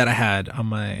last one that I had on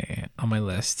my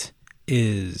list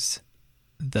is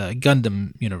the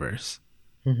Gundam universe.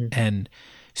 And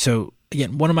so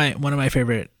again, one of my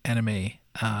favorite anime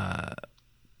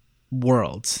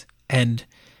worlds, and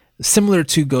similar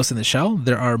to Ghost in the Shell,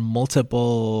 there are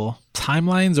multiple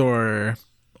timelines or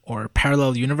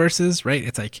parallel universes, right?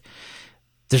 It's like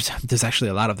there's actually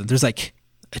a lot of them. There's like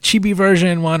a chibi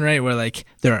version one, right, where like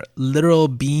there are literal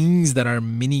beings that are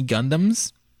mini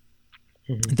Gundams.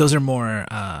 Those are more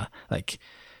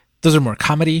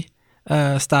comedy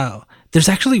style. There's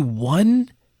actually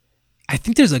one, I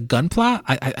think there's a Gunpla,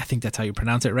 I think that's how you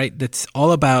pronounce it, right? That's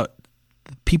all about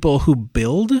people who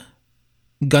build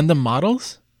Gundam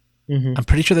models. I'm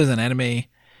pretty sure there's an anime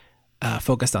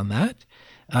focused on that.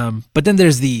 But then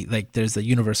there's the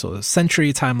Universal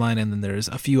Century timeline, and then there's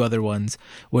a few other ones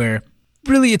where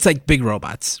really it's like big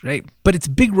robots, right? But it's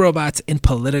big robots in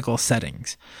political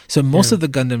settings. So most of the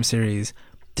Gundam series,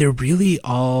 they're really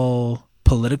all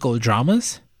political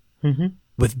dramas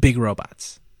with big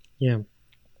robots. Yeah.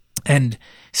 And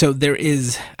so there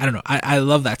is, I don't know, I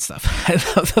love that stuff. I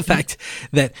love the fact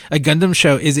that a Gundam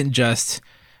show isn't just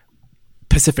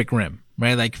Pacific Rim,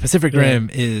 right? Like Pacific Rim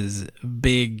is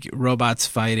big robots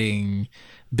fighting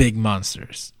big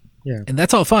monsters. Yeah. And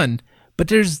that's all fun, but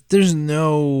there's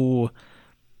no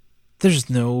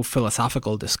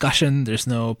philosophical discussion. There's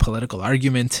no political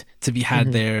argument to be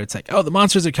had there. It's like, oh, the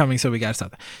monsters are coming, so we got to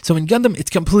stop that. So in Gundam, it's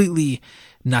completely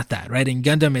not that, right? In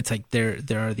Gundam, it's like there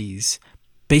are these,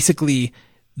 basically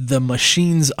the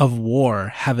machines of war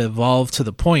have evolved to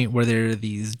the point where there are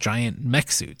these giant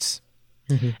mech suits.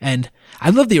 And I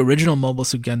love the original Mobile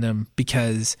Suit Gundam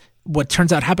because what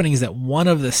turns out happening is that one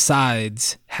of the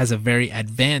sides has a very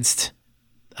advanced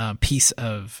piece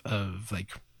of like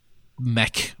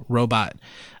mech robot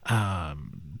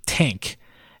tank,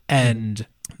 and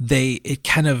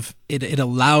it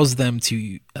allows them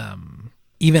to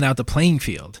even out the playing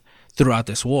field throughout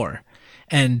this war.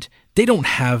 And they don't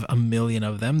have a million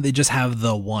of them, they just have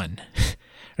the one.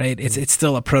 Right? It's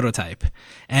still a prototype,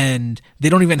 and they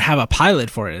don't even have a pilot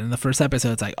for it. In the first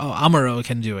episode, it's like, oh, Amuro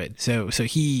can do it. So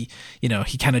he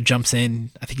kind of jumps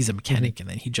in. I think he's a mechanic, and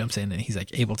then he jumps in and he's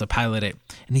like able to pilot it,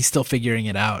 and he's still figuring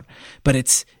it out.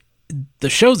 But the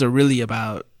shows are really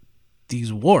about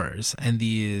these wars and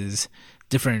these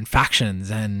different factions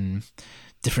and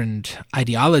different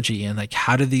ideology, and like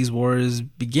how did these wars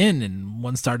begin. And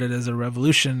one started as a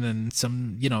revolution, and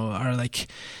some are like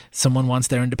someone wants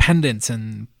their independence,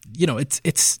 and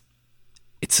it's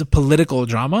a political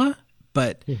drama,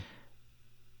 but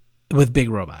with big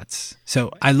robots.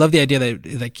 So I love the idea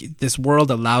that like this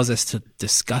world allows us to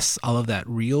discuss all of that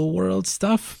real world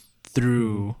stuff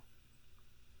through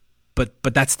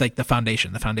but that's like the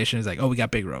foundation. The foundation is like, oh, we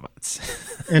got big robots.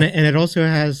 and it also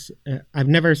has I've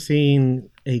never seen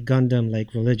a Gundam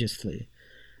like religiously,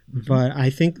 but I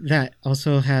think that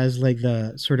also has like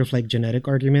the sort of like genetic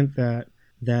argument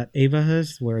that Eva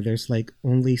has, where there's like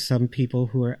only some people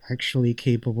who are actually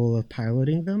capable of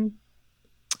piloting them.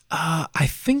 I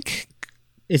think,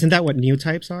 isn't that what new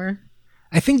types are?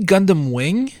 I think Gundam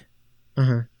Wing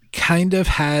kind of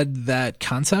had that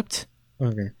concept.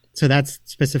 Okay. So that's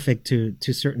specific to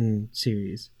certain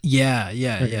series.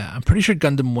 Yeah. I'm pretty sure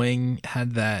Gundam Wing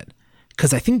had that,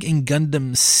 because I think in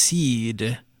Gundam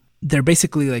Seed, they're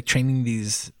basically like training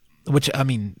these, which, I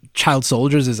mean, child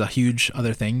soldiers is a huge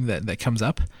other thing that comes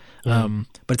up. But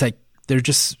it's like they're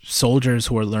just soldiers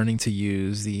who are learning to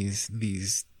use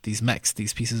these mechs,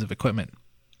 these pieces of equipment.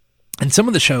 And some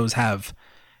of the shows have,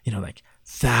 like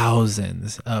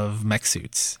thousands of mech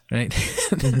suits, right?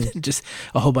 Just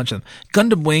a whole bunch of them.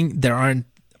 Gundam Wing, there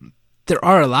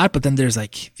are a lot, but then there's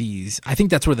like these, I think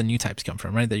that's where the new types come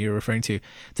from, right? That you're referring to.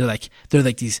 They're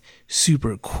like these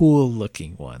super cool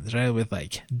looking ones, right? With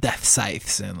like death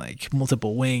scythes and like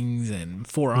multiple wings and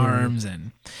four arms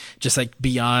and just like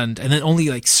beyond. And then only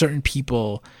like certain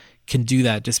people can do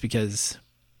that, just because,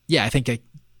 I think like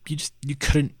you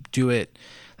couldn't do it.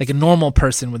 Like a normal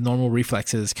person with normal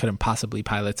reflexes couldn't possibly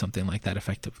pilot something like that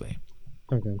effectively.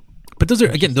 Okay. But those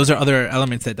are other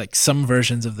elements that like some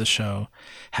versions of the show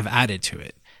have added to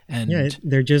it. And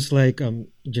they're just like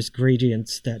just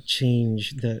gradients that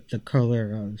change the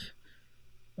color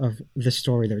of the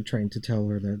story they're trying to tell,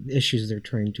 or the issues they're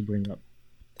trying to bring up.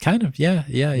 Kind of, yeah.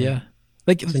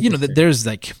 Like there's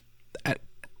like,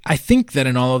 I think that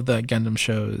in all of the Gundam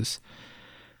shows,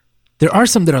 there are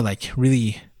some that are like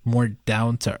really more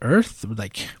down to earth,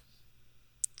 like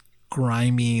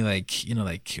grimy, like, you know,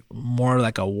 like more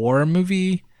like a war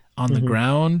movie on the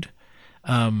ground.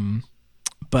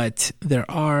 But there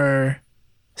are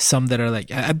some that are like,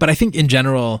 but I think in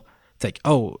general, it's like,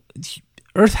 oh,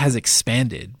 Earth has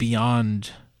expanded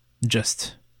beyond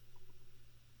just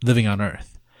living on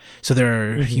Earth. So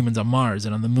there are humans on Mars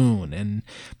and on the moon, and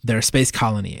there are space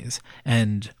colonies,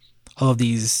 and all of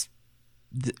these.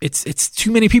 It's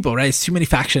too many people, right? It's too many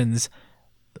factions.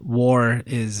 War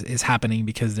is happening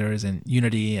because there isn't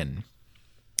unity, and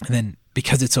then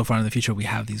because it's so far in the future, we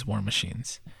have these war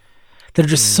machines. They're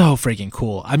just so freaking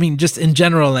cool. I mean, just in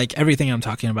general, like everything I'm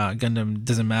talking about, Gundam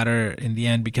doesn't matter in the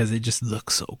end because it just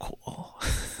looks so cool.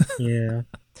 Yeah.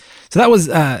 So that was,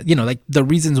 you know, like the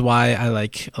reasons why I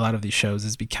like a lot of these shows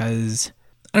is because,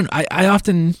 I don't know, I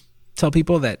often tell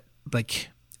people that, like,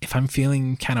 if I'm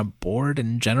feeling kind of bored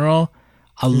in general,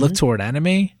 I'll look toward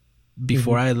anime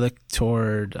before I look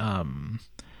toward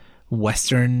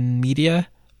Western media,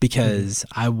 because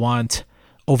I want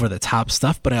over the top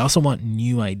stuff, but I also want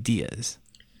new ideas.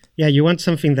 Yeah, you want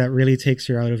something that really takes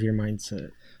you out of your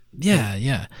mindset.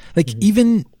 Yeah. Like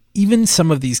even some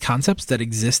of these concepts that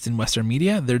exist in Western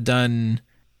media,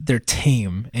 they're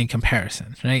tame in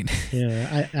comparison, right?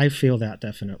 Yeah, I feel that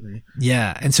definitely.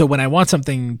 Yeah, and so when I want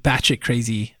something batshit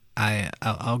crazy,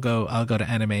 I'll go to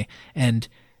anime, and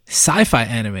sci-fi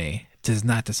anime does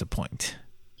not disappoint.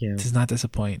 Yeah, does not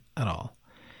disappoint at all.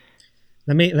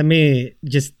 Let me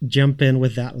just jump in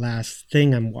with that last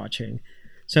thing I'm watching.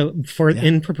 So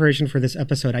in preparation for this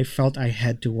episode, I felt I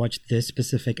had to watch this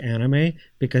specific anime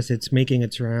because it's making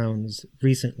its rounds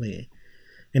recently,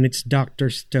 and it's Dr.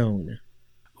 Stone.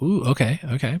 Ooh,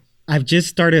 okay. I've just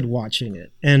started watching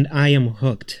it, and I am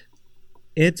hooked.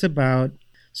 It's about,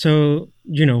 so,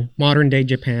 you know, modern day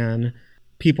Japan,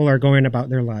 people are going about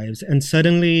their lives, and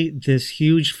suddenly this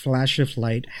huge flash of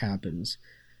light happens,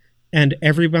 and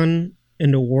everyone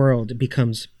in the world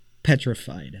becomes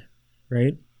petrified,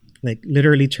 right? Like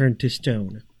literally turned to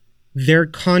stone. They're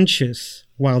conscious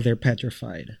while they're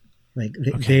petrified. Like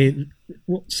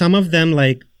some of them,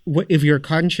 like, if your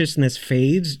consciousness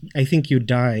fades, I think you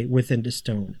die within the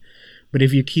stone. But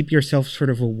if you keep yourself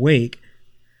sort of awake,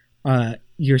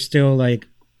 you're still like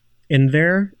in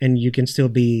there, and you can still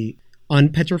be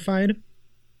unpetrified.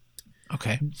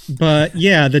 Okay. But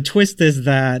yeah, the twist is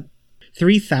that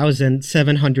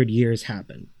 3,700 years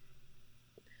happen,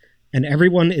 and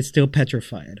everyone is still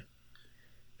petrified.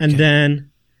 And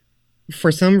then, for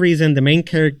some reason, the main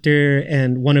character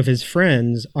and one of his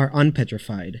friends are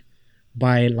unpetrified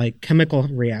by like chemical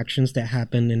reactions that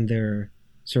happen in their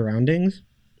surroundings.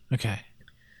 Okay.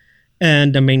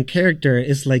 And the main character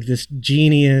is like this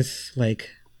genius, like,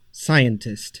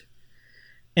 scientist.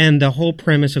 And the whole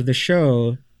premise of the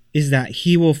show is that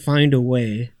he will find a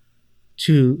way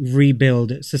to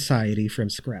rebuild society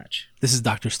from scratch. This is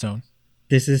Dr. Stone.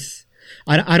 This is...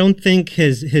 I don't think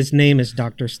his name is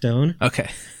Dr. Stone. Okay.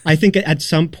 I think at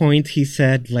some point he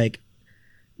said, like,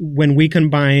 when we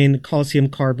combine calcium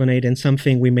carbonate and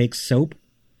something, we make soap.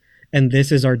 And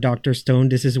this is our Dr. Stone.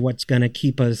 This is what's going to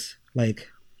keep us, like,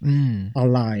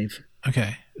 alive.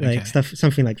 Okay. Like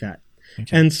something like that.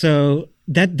 Okay. And so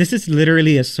this is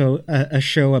literally a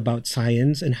show about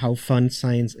science and how fun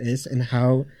science is, and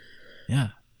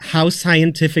how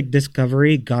scientific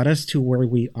discovery got us to where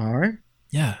we are.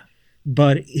 Yeah.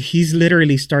 But he's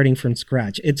literally starting from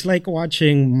scratch. It's like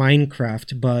watching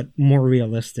Minecraft, but more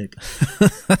realistic.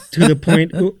 to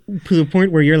the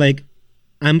point where you're like,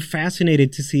 I'm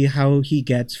fascinated to see how he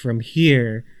gets from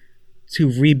here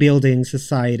to rebuilding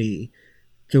society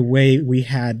the way we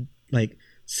had, like,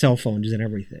 cell phones and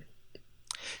everything.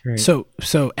 Right? So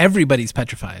everybody's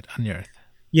petrified on the Earth.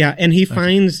 Yeah, and he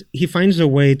finds a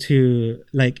way to,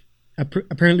 like,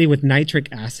 apparently with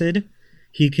nitric acid,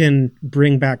 he can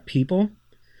bring back people,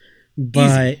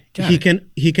 but he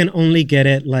can only get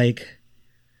it, like,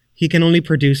 he can only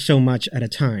produce so much at a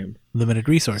time. Limited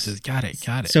resources. Got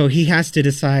it. So he has to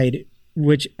decide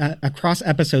which, across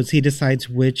episodes, he decides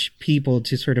which people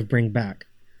to sort of bring back,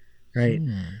 right?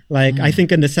 I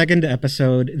think in the second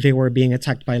episode, they were being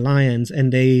attacked by lions,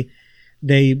 and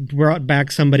they brought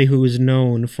back somebody who was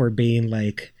known for being,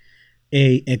 like,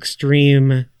 a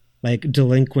extreme, like,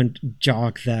 delinquent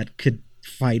jock that could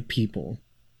fight people,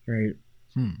 right?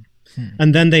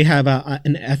 And then they have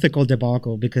an ethical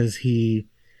debacle because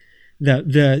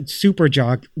the super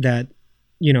jock that,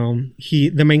 you know,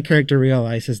 the main character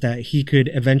realizes that he could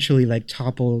eventually, like,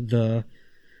 topple the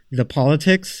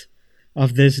politics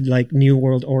of this, like, new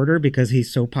world order because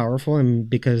he's so powerful, and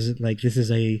because, like, this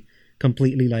is a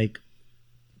completely, like,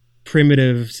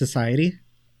 primitive society.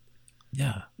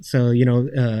 Yeah. So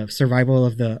survival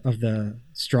of the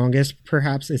strongest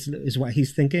perhaps is what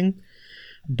he's thinking.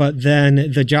 But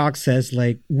then the jock says,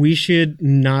 like, we should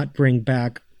not bring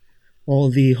back all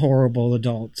the horrible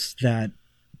adults that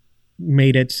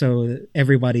made it so that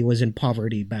everybody was in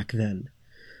poverty back then.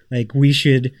 Like, we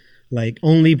should, like,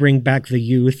 only bring back the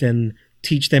youth and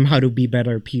teach them how to be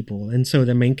better people. And so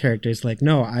the main character is like,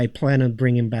 no, I plan on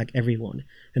bringing back everyone.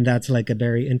 And that's like a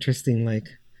very interesting, like,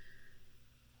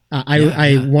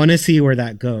 I want to see where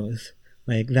that goes.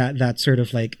 Like that sort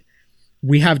of like,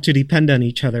 we have to depend on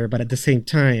each other, but at the same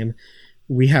time,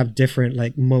 we have different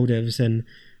like motives and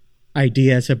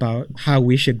ideas about how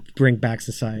we should bring back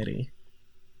society.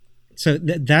 So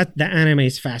that anime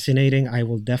is fascinating. I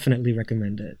will definitely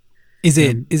recommend it. Is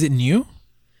it new?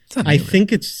 I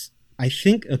think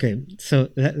okay. So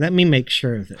let me make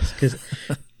sure of this, because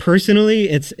personally,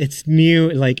 it's new.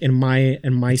 Like in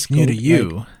my scope, new to you.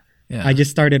 Like, yeah. I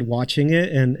just started watching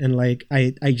it, and like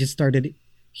I just started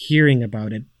hearing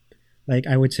about it. Like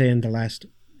I would say in the last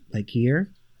like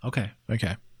year. Okay.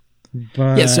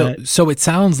 But yeah. So it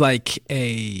sounds like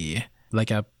a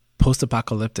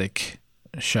post-apocalyptic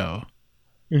show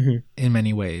in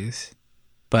many ways,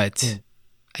 but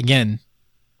again,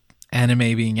 anime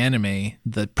being anime,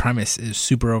 the premise is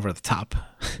super over the top.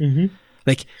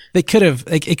 Like it could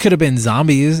have been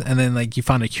zombies, and then like you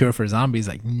found a cure for zombies.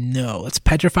 Like, no, let's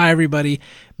petrify everybody,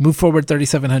 move forward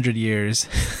 3,700 years.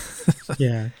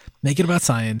 Yeah, make it about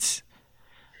science.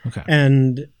 Okay.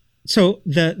 And so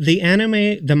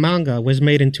the manga was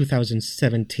made in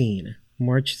 2017,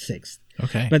 March 6th.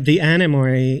 Okay. But the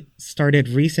anime started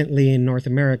recently in North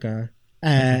America,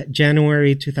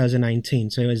 January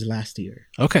 2019. So it was last year.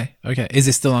 Okay. Is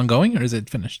it still ongoing or is it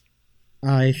finished?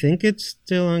 I think it's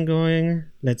still ongoing.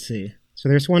 Let's see. So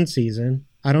there's one season.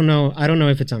 I don't know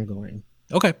if it's ongoing.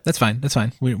 Okay, that's fine.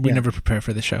 We never prepare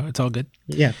for the show. It's all good.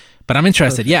 Yeah. But I'm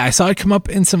interested. Perfect. Yeah, I saw it come up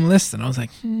in some lists, and I was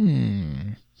like,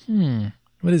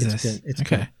 what is this? Good. It's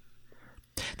okay. Good.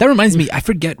 That reminds me, I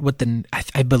forget what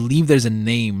I believe there's a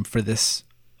name for this,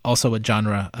 also a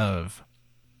genre of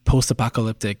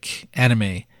post-apocalyptic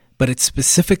anime, but it's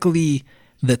specifically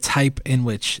the type in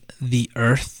which the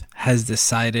Earth has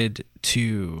decided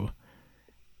to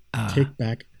take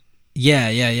back. Yeah.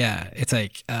 It's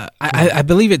like I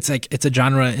believe it's a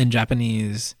genre in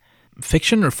Japanese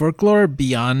fiction or folklore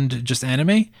beyond just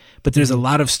anime, but there's a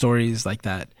lot of stories like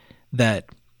that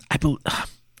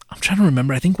I'm trying to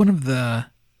remember. I think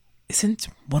isn't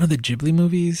one of the Ghibli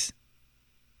movies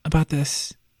about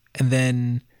this? And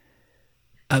then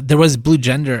there was Blue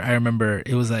Gender. I remember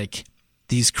it was like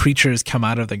these creatures come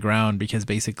out of the ground because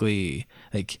basically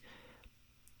like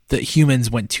the humans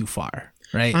went too far.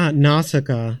 Right.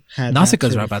 Nausicaa's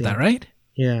about that, right?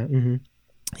 Yeah. Mm-hmm.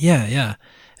 Yeah.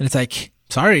 And it's like,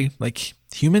 sorry, like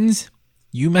humans,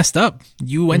 you messed up.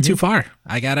 You went too far.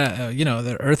 I gotta,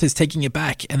 the Earth is taking it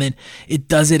back, and then it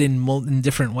does it in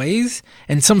different ways.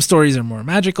 And some stories are more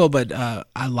magical, but a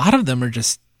lot of them are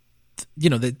just,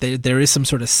 there is some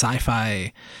sort of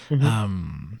sci-fi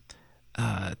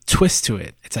twist to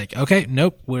it. It's like, okay,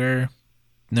 we're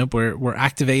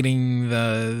activating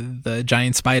the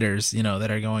giant spiders,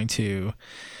 that are going to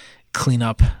clean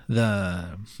up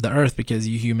the Earth because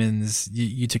you humans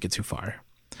you took it too far.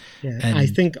 Yeah, and I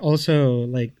think also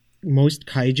like most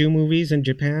kaiju movies in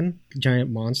Japan, giant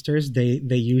monsters, they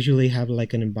usually have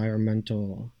like an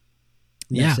environmental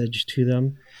message to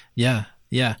them. Yeah.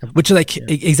 Which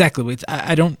exactly. Which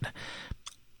I don't.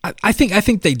 I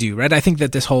think they do, right? I think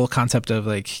that this whole concept of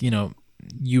like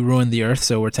you ruined the Earth,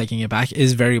 so we're taking it back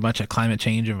is very much a climate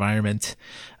change environment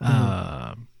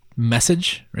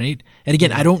message, right? And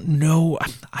again, I don't know.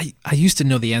 I used to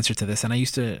know the answer to this, and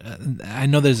I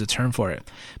know there's a term for it.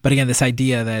 But again, this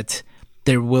idea that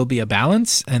there will be a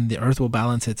balance, and the Earth will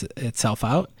balance itself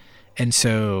out. And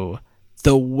so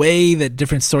the way that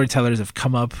different storytellers have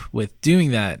come up with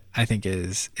doing that, I think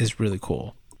is really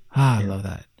cool. I love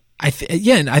that.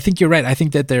 And I think you're right. I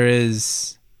think that there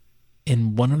is.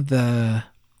 In one of I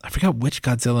forgot which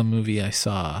Godzilla movie I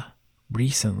saw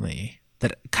recently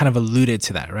that kind of alluded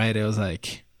to that, right? It was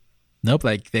like, nope,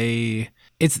 like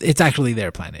it's actually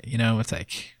their planet, it's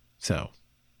like, so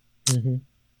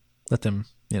let them,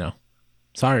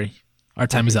 sorry, our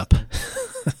time is up.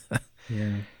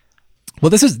 Yeah. Well,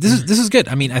 this is good.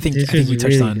 I mean, I think we touched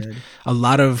really on good. A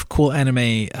lot of cool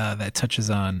anime that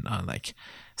touches on like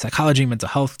psychology, mental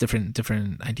health,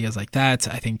 different ideas like that.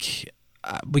 I think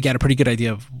we got a pretty good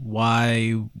idea of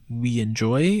why we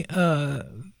enjoy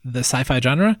the sci-fi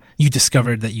genre. You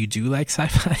discovered that you do like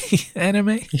sci-fi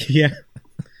anime. Yeah.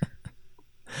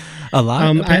 A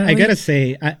lot. I gotta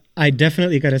say, I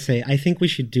definitely gotta say, I think we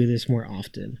should do this more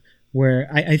often. where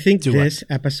I think Do this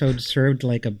episode served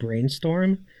like a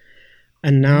brainstorm.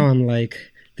 And now I'm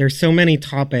like, there's so many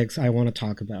topics I want to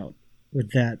talk about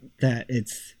with that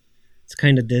it's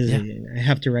kind of dizzying. I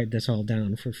have to write this all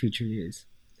down for future use.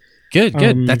 Good.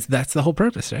 That's the whole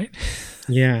purpose, right?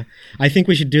 Yeah. I think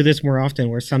we should do this more often,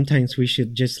 where sometimes we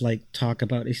should just like talk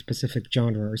about a specific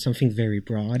genre or something very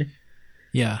broad.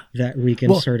 Yeah. That we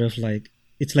can sort of like,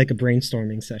 it's like a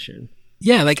brainstorming session.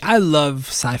 Yeah, like I love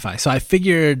sci-fi. So I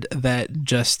figured that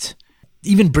just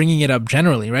even bringing it up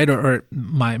generally, right? Or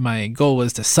my goal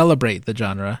was to celebrate the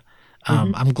genre.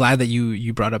 I'm glad that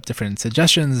you brought up different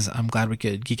suggestions. I'm glad we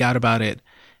could geek out about it.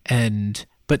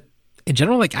 But in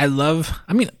general, like I love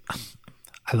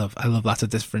lots of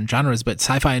different genres, but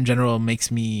sci-fi in general makes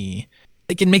me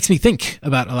think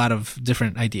about a lot of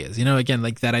different ideas. You know, again,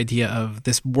 like that idea of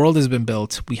this world has been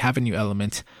built, we have a new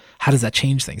element. How does that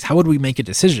change things? How would we make a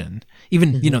decision?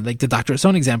 Even, you know, like the Dr.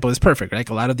 Stone example is perfect, right? Like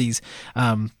a lot of these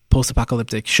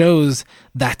post-apocalyptic shows,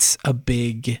 that's a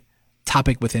big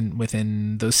topic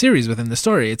within those series, within the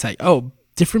story. It's like, oh,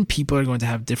 different people are going to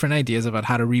have different ideas about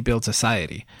how to rebuild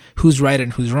society. Who's right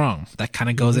and who's wrong? That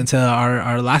kind of goes into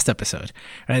our last episode,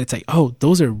 right? It's like, oh,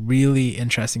 those are really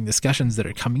interesting discussions that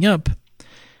are coming up.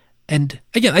 And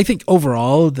again, I think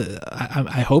overall,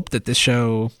 I hope that this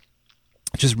show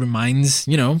just reminds,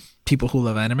 you know, people who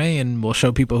love anime, and will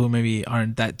show people who maybe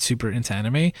aren't that super into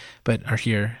anime, but are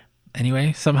here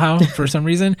anyway somehow for some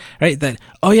reason, right? That,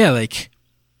 oh yeah, like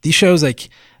these shows, like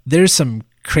there's some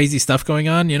crazy stuff going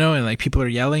on, you know, and like people are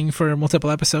yelling for multiple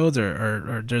episodes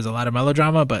or there's a lot of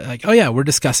melodrama, but like, oh yeah, we're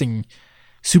discussing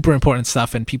super important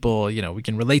stuff, and people, you know, we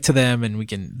can relate to them, and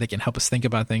they can help us think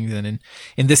about things. And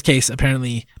in this case,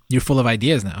 apparently you're full of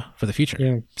ideas now for the future.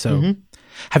 Yeah. So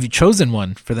have you chosen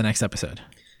one for the next episode?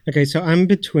 Okay, so I'm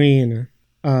between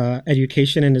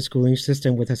education in the schooling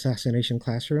system with Assassination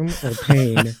Classroom, or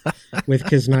Pain with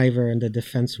Kiznaiver and the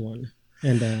defense one.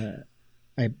 And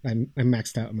I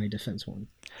maxed out my defense one.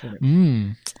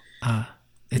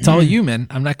 It's all you, man.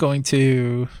 I'm not going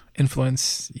to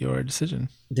influence your decision.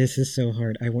 This is so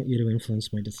hard. I want you to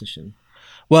influence my decision.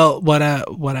 Well,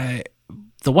 the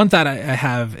one thought I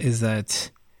have is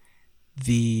that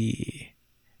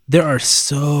there are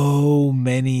so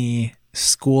many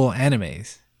school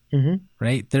animes,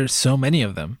 right? There's so many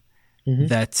of them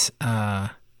that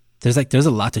there's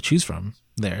a lot to choose from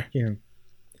there. Yeah,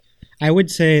 I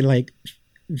would say like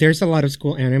there's a lot of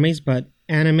school animes, but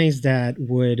animes that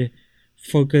would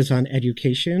focus on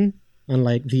education, on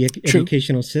like the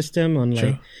educational system, on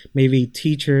like maybe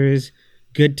teachers,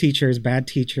 good teachers, bad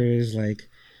teachers, like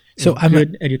so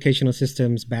good educational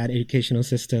systems, bad educational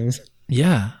systems.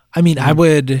 Yeah, I mean,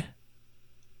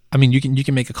 you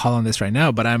can make a call on this right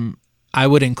now, but I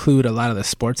would include a lot of the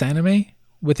sports anime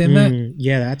within that.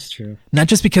 Yeah, that's true. Not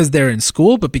just because they're in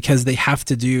school, but because they have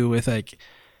to do with like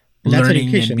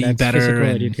learning and being better. Physical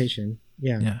education.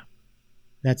 Yeah.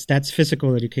 That's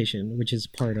physical education, which is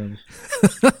part of.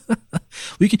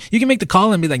 you can make the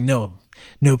call and be like, no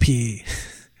PE.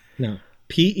 No,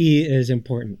 PE is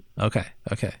important. Okay.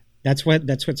 That's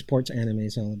what sports anime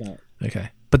is all about. Okay,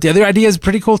 but the other idea is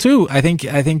pretty cool too. I think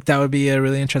that would be a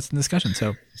really interesting discussion.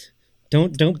 So,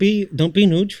 don't be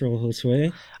neutral,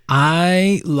 Josue.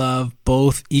 I love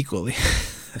both equally.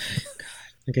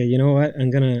 Okay, you know what? I'm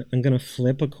gonna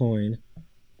flip a coin.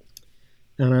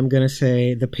 And I'm going to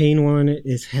say the Pain one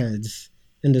is heads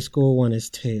and the school one is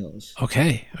tails.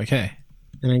 Okay.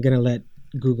 And I'm going to let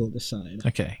Google decide.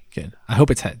 Okay, good. I hope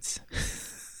it's heads.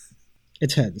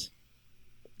 It's heads.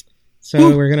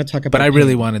 So we're going to talk about But I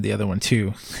really wanted the other one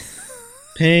too.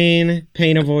 Pain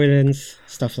avoidance,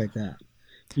 stuff like that.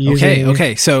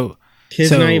 Okay. So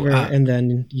Kiznaiver and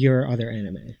then your other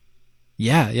anime.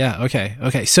 Yeah.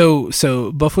 Okay. So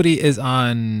Bofuri is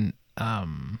on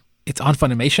it's on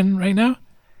Funimation right now.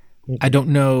 Okay. I don't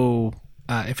know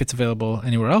if it's available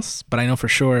anywhere else, but I know for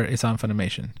sure it's on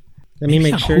Funimation. Let me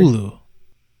make sure. Hulu.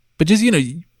 But just,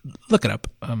 look it up.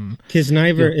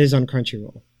 Kiznaiver is on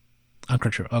Crunchyroll. On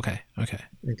Crunchyroll. Okay.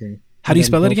 How do you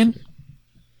spell it again?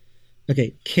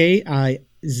 Okay. Kiznaiv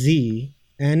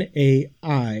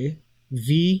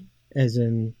as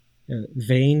in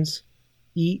veins,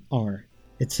 ER.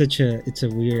 It's a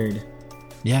weird.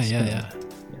 Yeah.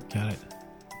 Got it.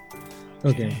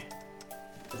 Okay.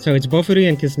 So it's Bofuri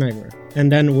and Kiznaiver.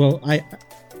 And then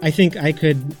I think I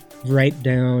could write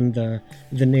down the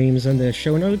names on the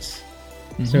show notes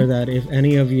so that if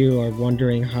any of you are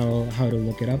wondering how to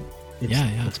look it up,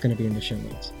 it's going to be in the show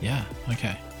notes. Yeah.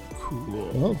 Okay.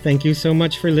 Cool. Well, thank you so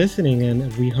much for listening,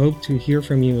 and we hope to hear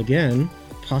from you again,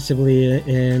 possibly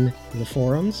in the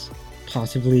forums,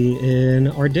 possibly in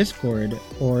our Discord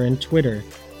or in Twitter.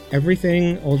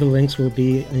 everything, all the links will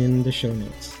be in the show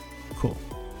notes. Cool.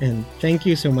 And thank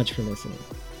you so much for listening.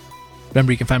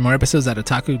 Remember, you can find more episodes at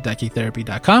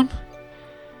otakudakitherapy.com.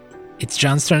 It's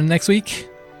John's turn next week.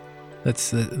 Let's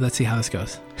see how this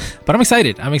goes. But I'm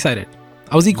excited. I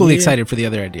was equally excited for the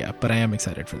other idea, but I am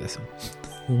excited for this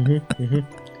one.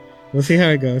 We'll see how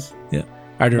it goes. Yeah.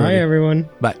 All right, bye, everyone.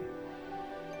 Bye.